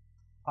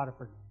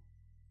 Potiphar knew.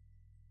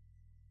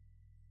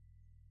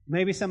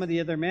 Maybe some of the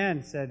other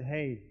men said,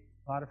 hey,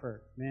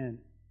 Potiphar, man,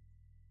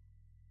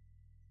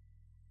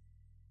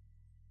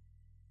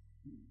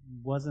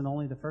 wasn't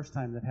only the first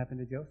time that happened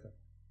to Joseph.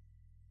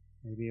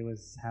 Maybe it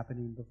was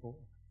happening before.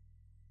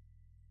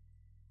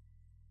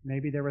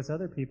 Maybe there was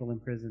other people in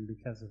prison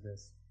because of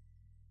this.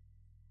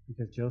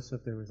 Because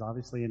Joseph, there was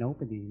obviously an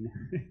opening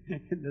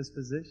in this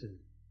position.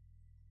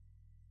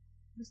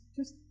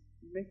 Just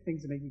make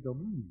things that make you go,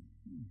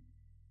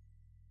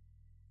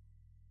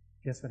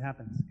 Guess what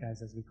happens,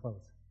 guys, as we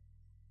close?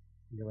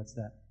 What's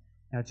that?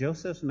 Now,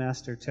 Joseph's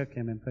master took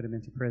him and put him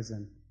into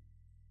prison,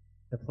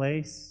 the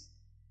place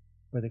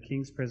where the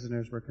king's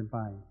prisoners were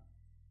confined.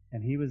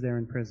 And he was there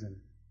in prison.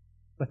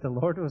 But the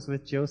Lord was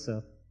with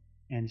Joseph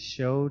and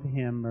showed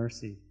him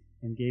mercy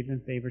and gave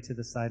him favor to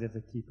the sight of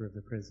the keeper of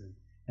the prison.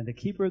 And the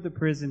keeper of the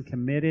prison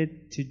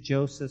committed to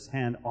Joseph's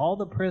hand all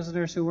the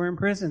prisoners who were in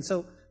prison.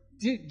 So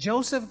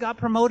Joseph got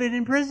promoted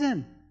in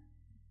prison.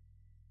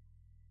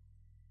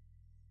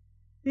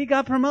 He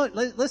got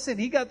promoted. Listen,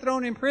 he got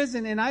thrown in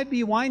prison, and I'd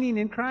be whining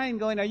and crying,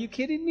 going, are you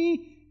kidding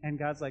me? And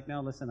God's like,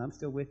 no, listen, I'm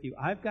still with you.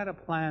 I've got a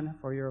plan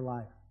for your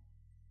life.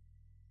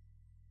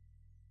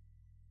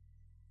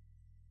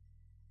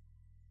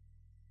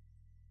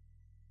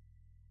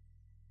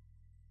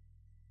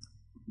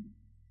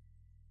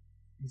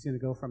 He's going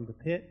to go from the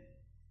pit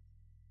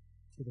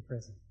to the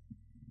prison.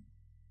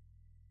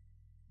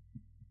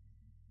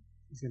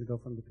 He's going to go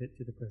from the pit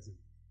to the prison.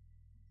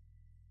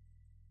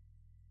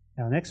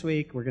 Now, next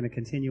week, we're going to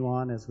continue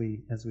on as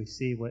we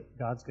see what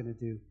God's going to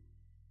do.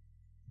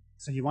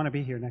 So you want to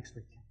be here next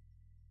week.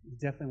 You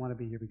definitely want to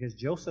be here because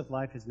Joseph's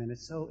life has been,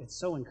 it's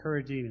so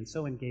encouraging and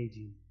so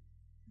engaging.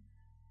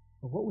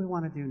 But what we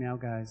want to do now,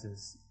 guys,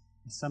 is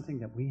something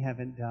that we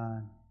haven't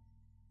done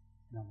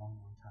in a long,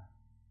 long time.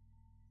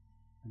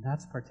 And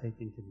that's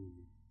partaking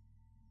communion.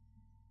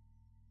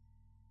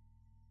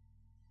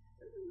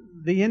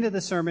 The end of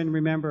the sermon,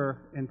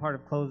 remember, and part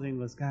of closing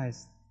was,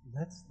 guys,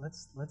 let's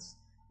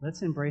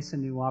embrace a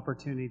new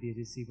opportunity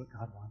to see what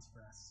God wants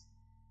for us.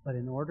 But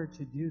in order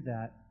to do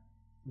that,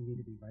 we need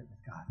to be right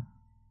with God.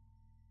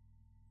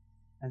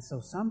 And so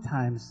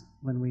sometimes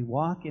when we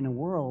walk in a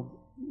world,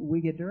 we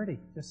get dirty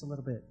just a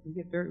little bit. We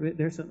get dirty.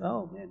 There's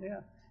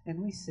and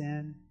we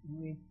sin,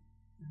 and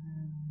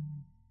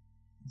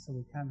so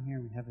we come here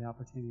and we have the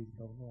opportunity to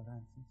go, Lord,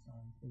 I'm so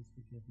sorry. Please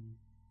forgive me.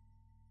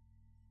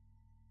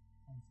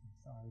 I'm so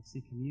sorry.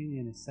 See,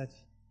 communion is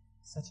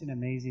such an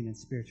amazing and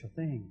spiritual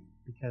thing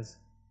because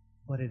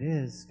what it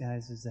is,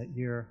 guys, is that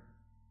you're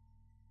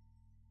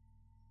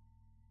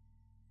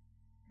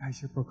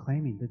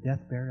proclaiming the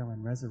death, burial,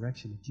 and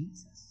resurrection of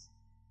Jesus.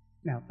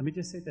 Now, let me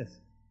just say this.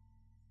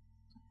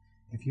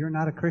 If you're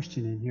not a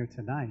Christian in here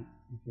tonight,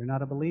 if you're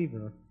not a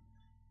believer,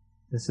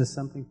 this is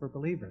something for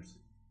believers.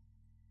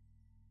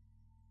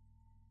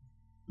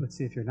 But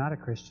see, if you're not a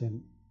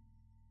Christian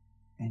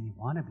and you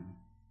want to be,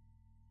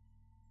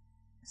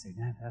 you say,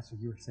 man, Pastor,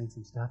 you were saying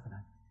some stuff and I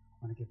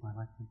want to give my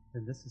life,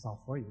 then this is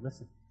all for you.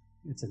 Listen,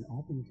 it's an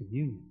open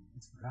communion.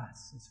 It's for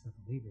us. It's for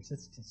believers.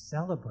 It's to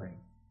celebrate.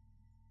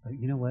 But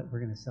you know what we're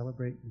going to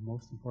celebrate? The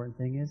most important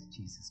thing is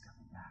Jesus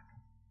coming back.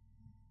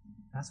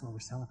 That's what we're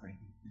celebrating.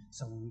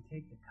 So when we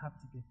take the cup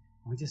to give,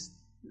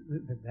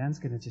 the band's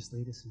going to just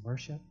lead us in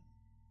worship.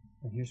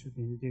 And here's what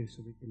we're going to do.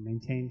 So we can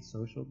maintain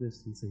social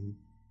distancing.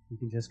 You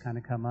can just kind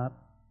of come up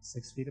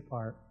 6 feet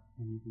apart,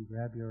 and you can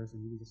grab yours,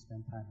 and you can just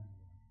spend time in the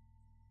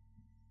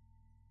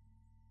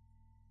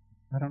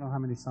Lord. I don't know how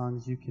many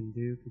songs you can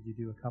do. Could you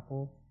do a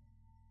couple?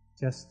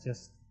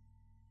 Just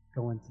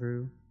going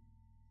through.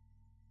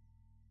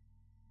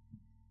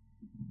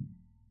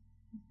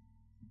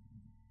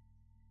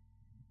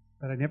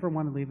 But I never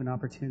want to leave an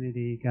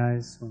opportunity,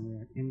 guys, when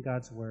we're in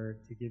God's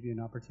Word, to give you an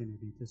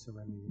opportunity to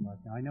surrender your life.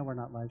 Now, I know we're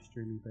not live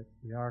streaming, but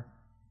we are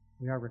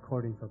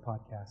recording for a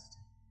podcast.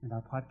 And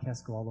our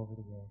podcasts go all over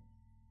the world.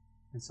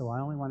 And so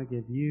I only want to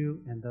give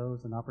you and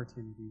those an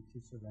opportunity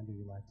to surrender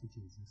your life to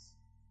Jesus.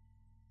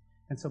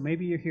 And so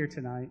maybe you're here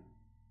tonight,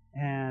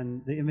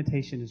 and the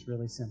invitation is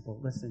really simple.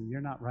 Listen, you're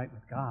not right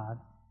with God,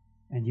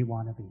 and you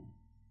want to be.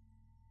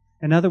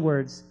 In other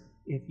words,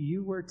 if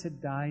you were to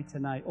die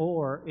tonight,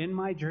 or in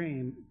my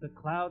dream, the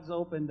clouds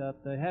opened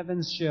up, the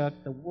heavens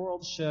shook, the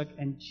world shook,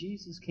 and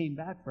Jesus came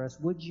back for us,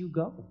 would you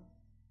go?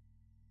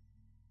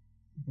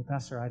 But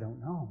Pastor, I don't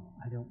know.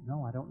 I don't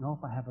know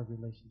if I have a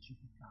relationship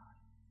with God.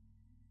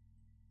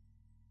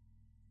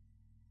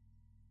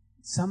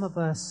 Some of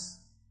us,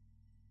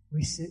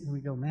 we sit and we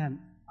go, man,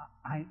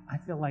 I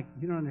feel like,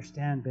 you don't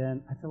understand,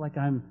 Ben. I feel like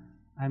I'm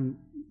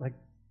like,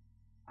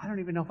 I don't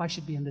even know if I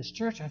should be in this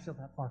church. I feel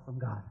that far from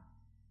God.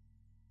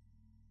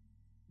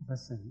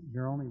 Listen,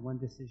 you're only one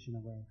decision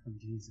away from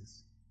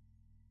Jesus.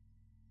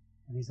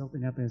 And He's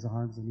opening up His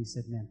arms and He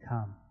said, man,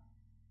 come.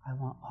 I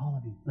want all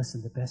of you.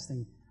 Listen, the best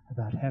thing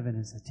about heaven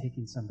is that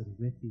taking somebody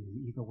with you.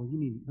 And you go, well,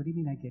 what do you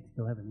mean I get to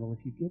go to heaven? Well,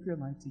 if you give your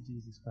life to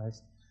Jesus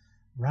Christ,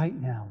 right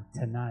now,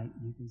 tonight,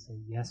 you can say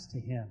yes to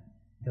Him.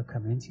 He'll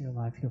come into your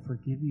life. He'll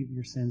forgive you of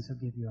your sins. He'll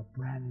give you a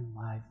brand new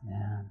life,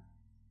 man.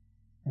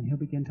 And He'll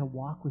begin to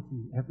walk with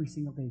you every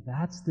single day.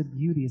 That's the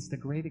beauty. It's the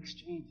great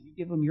exchange. You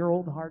give Him your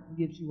old heart,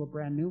 He gives you a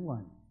brand new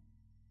one.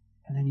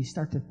 And then you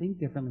start to think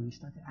differently. You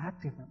start to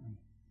act differently.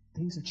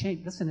 Things have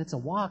changed. Listen, it's a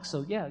walk,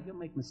 so yeah, you'll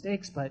make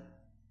mistakes, but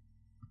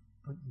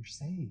you're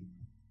saved.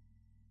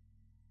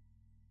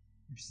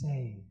 You're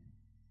saved.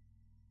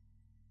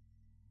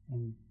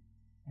 And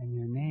and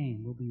your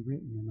name will be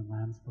written in the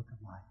Lamb's Book of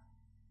Life.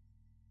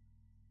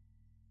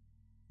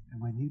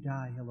 And when you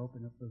die, He'll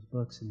open up those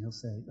books and He'll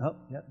say, oh,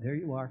 yep, there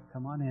you are.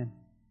 Come on in.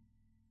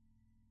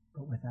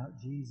 But without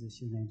Jesus,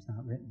 your name's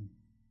not written.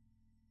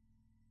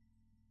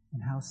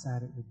 And how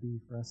sad it would be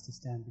for us to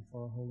stand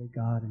before a holy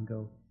God and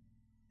go,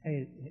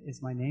 hey,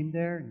 is my name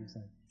there? And you say,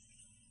 I'm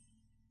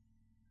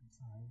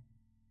sorry.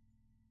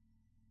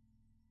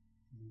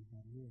 Your name's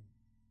not here.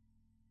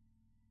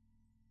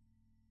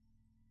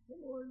 But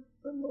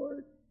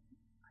Lord,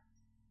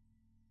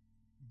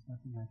 there's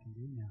nothing I can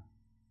do now.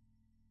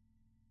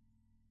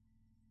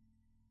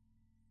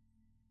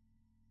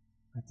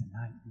 But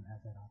tonight you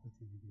have that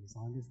opportunity. As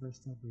long as we're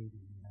still breathing,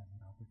 you have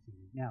that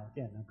opportunity. Now,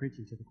 again, I'm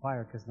preaching to the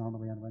choir because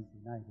normally on Wednesday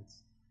night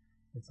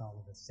it's all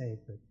of us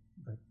saved,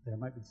 but there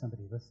might be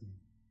somebody listening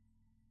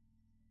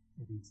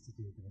that needs to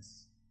do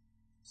this.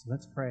 So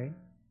let's pray,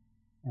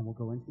 and we'll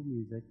go into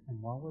music.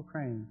 And while we're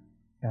praying,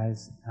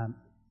 guys,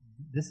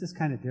 this is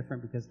kind of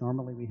different because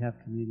normally we have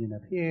communion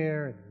up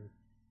here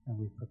and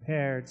we've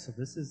prepared. So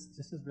this is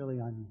really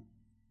on you.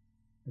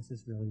 This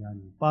is really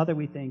on you. Father,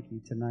 we thank you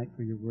tonight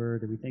for your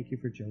word, and we thank you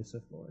for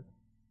Joseph, Lord.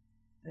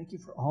 Thank you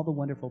for all the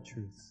wonderful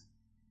truths.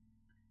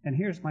 And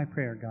here's my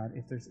prayer, God.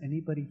 If there's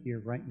anybody here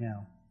right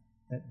now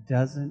that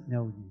doesn't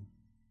know you,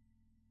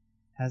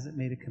 hasn't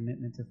made a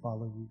commitment to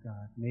follow you,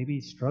 God, maybe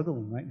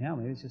struggling right now.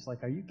 Maybe it's just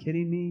like, are you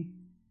kidding me?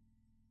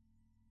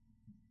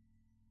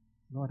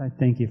 Lord, I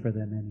thank you for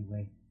them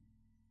anyway.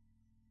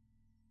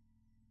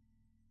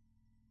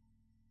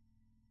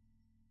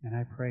 And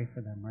I pray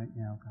for them right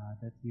now, God,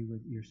 that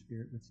your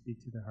Spirit would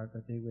speak to their heart,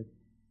 that they would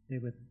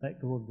let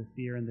go of the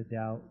fear and the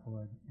doubt,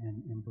 Lord,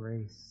 and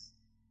embrace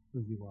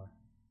who you are.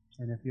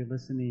 And if you're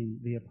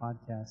listening via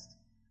podcast,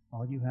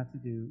 all you have to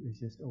do is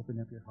just open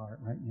up your heart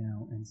right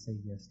now and say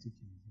yes to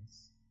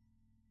Jesus.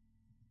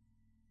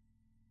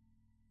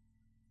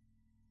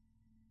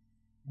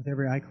 With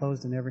every eye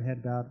closed and every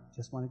head bowed,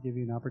 just want to give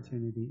you an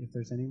opportunity. If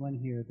there's anyone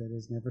here that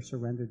has never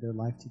surrendered their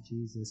life to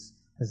Jesus,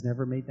 has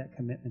never made that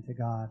commitment to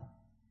God,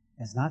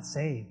 is not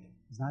saved,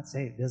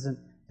 doesn't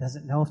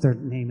know if their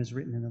name is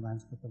written in the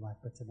Lamb's Book of Life,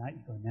 but tonight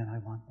you go, man, I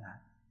want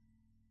that.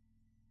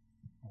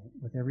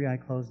 With every eye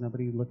closed,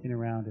 nobody looking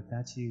around, if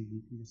that's you,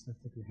 you can just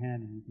lift up your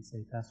hand and you can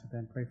say, Pastor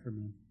Ben, pray for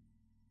me.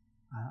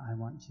 I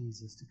want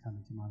Jesus to come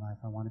into my life.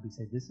 I want to be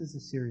saved. This is a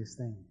serious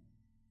thing.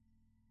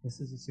 This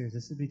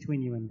is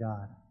between you and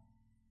God.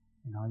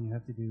 And all you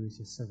have to do is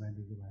just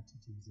surrender your life to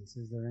Jesus.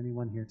 Is there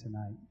anyone here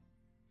tonight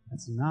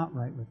that's not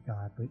right with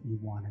God, but you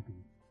want to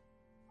be?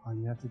 All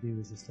you have to do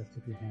is just lift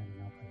up your hand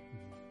and I'll pray for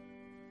you.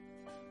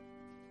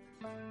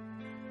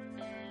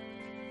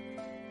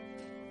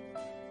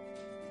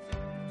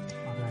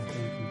 Father, I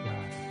thank you,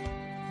 God.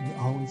 We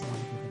always want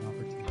to give an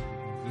opportunity.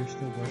 God. You're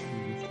still working,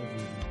 you're still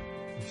moving,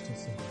 you're still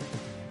saving people.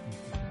 I thank you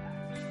for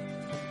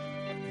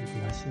that. We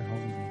bless your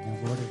holy name. Now,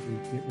 Lord, as we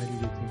get ready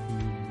to take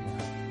communion,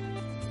 God,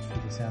 we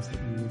just ask that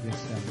you would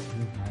just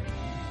move right now.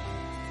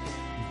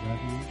 We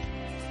love you.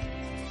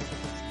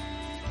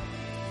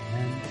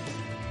 Amen.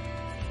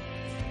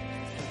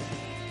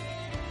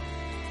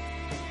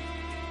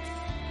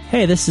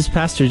 Hey, this is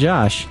Pastor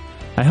Josh.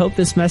 I hope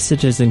this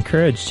message has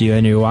encouraged you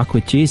in your walk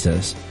with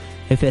Jesus.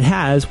 If it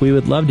has, we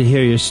would love to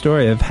hear your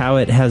story of how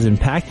it has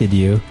impacted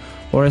you,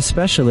 or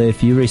especially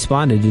if you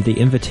responded to the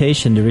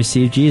invitation to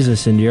receive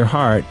Jesus into your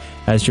heart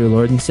as your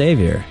Lord and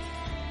Savior.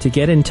 To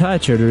get in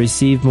touch or to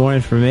receive more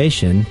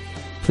information,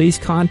 please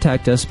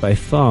contact us by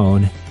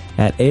phone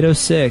at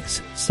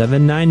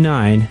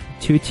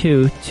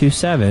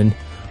 806-799-2227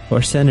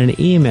 or send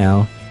an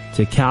email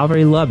to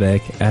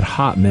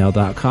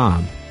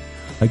calvarylubbock@hotmail.com.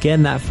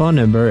 Again, that phone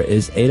number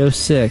is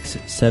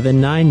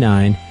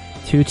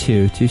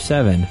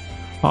 806-799-2227.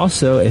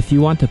 Also, if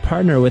you want to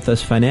partner with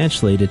us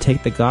financially to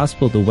take the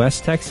gospel to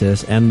West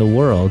Texas and the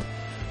world,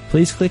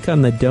 please click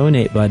on the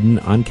donate button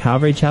on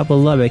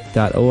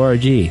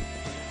calvarychapellubbock.org.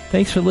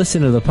 Thanks for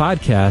listening to the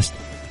podcast.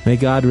 May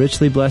God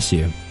richly bless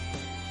you.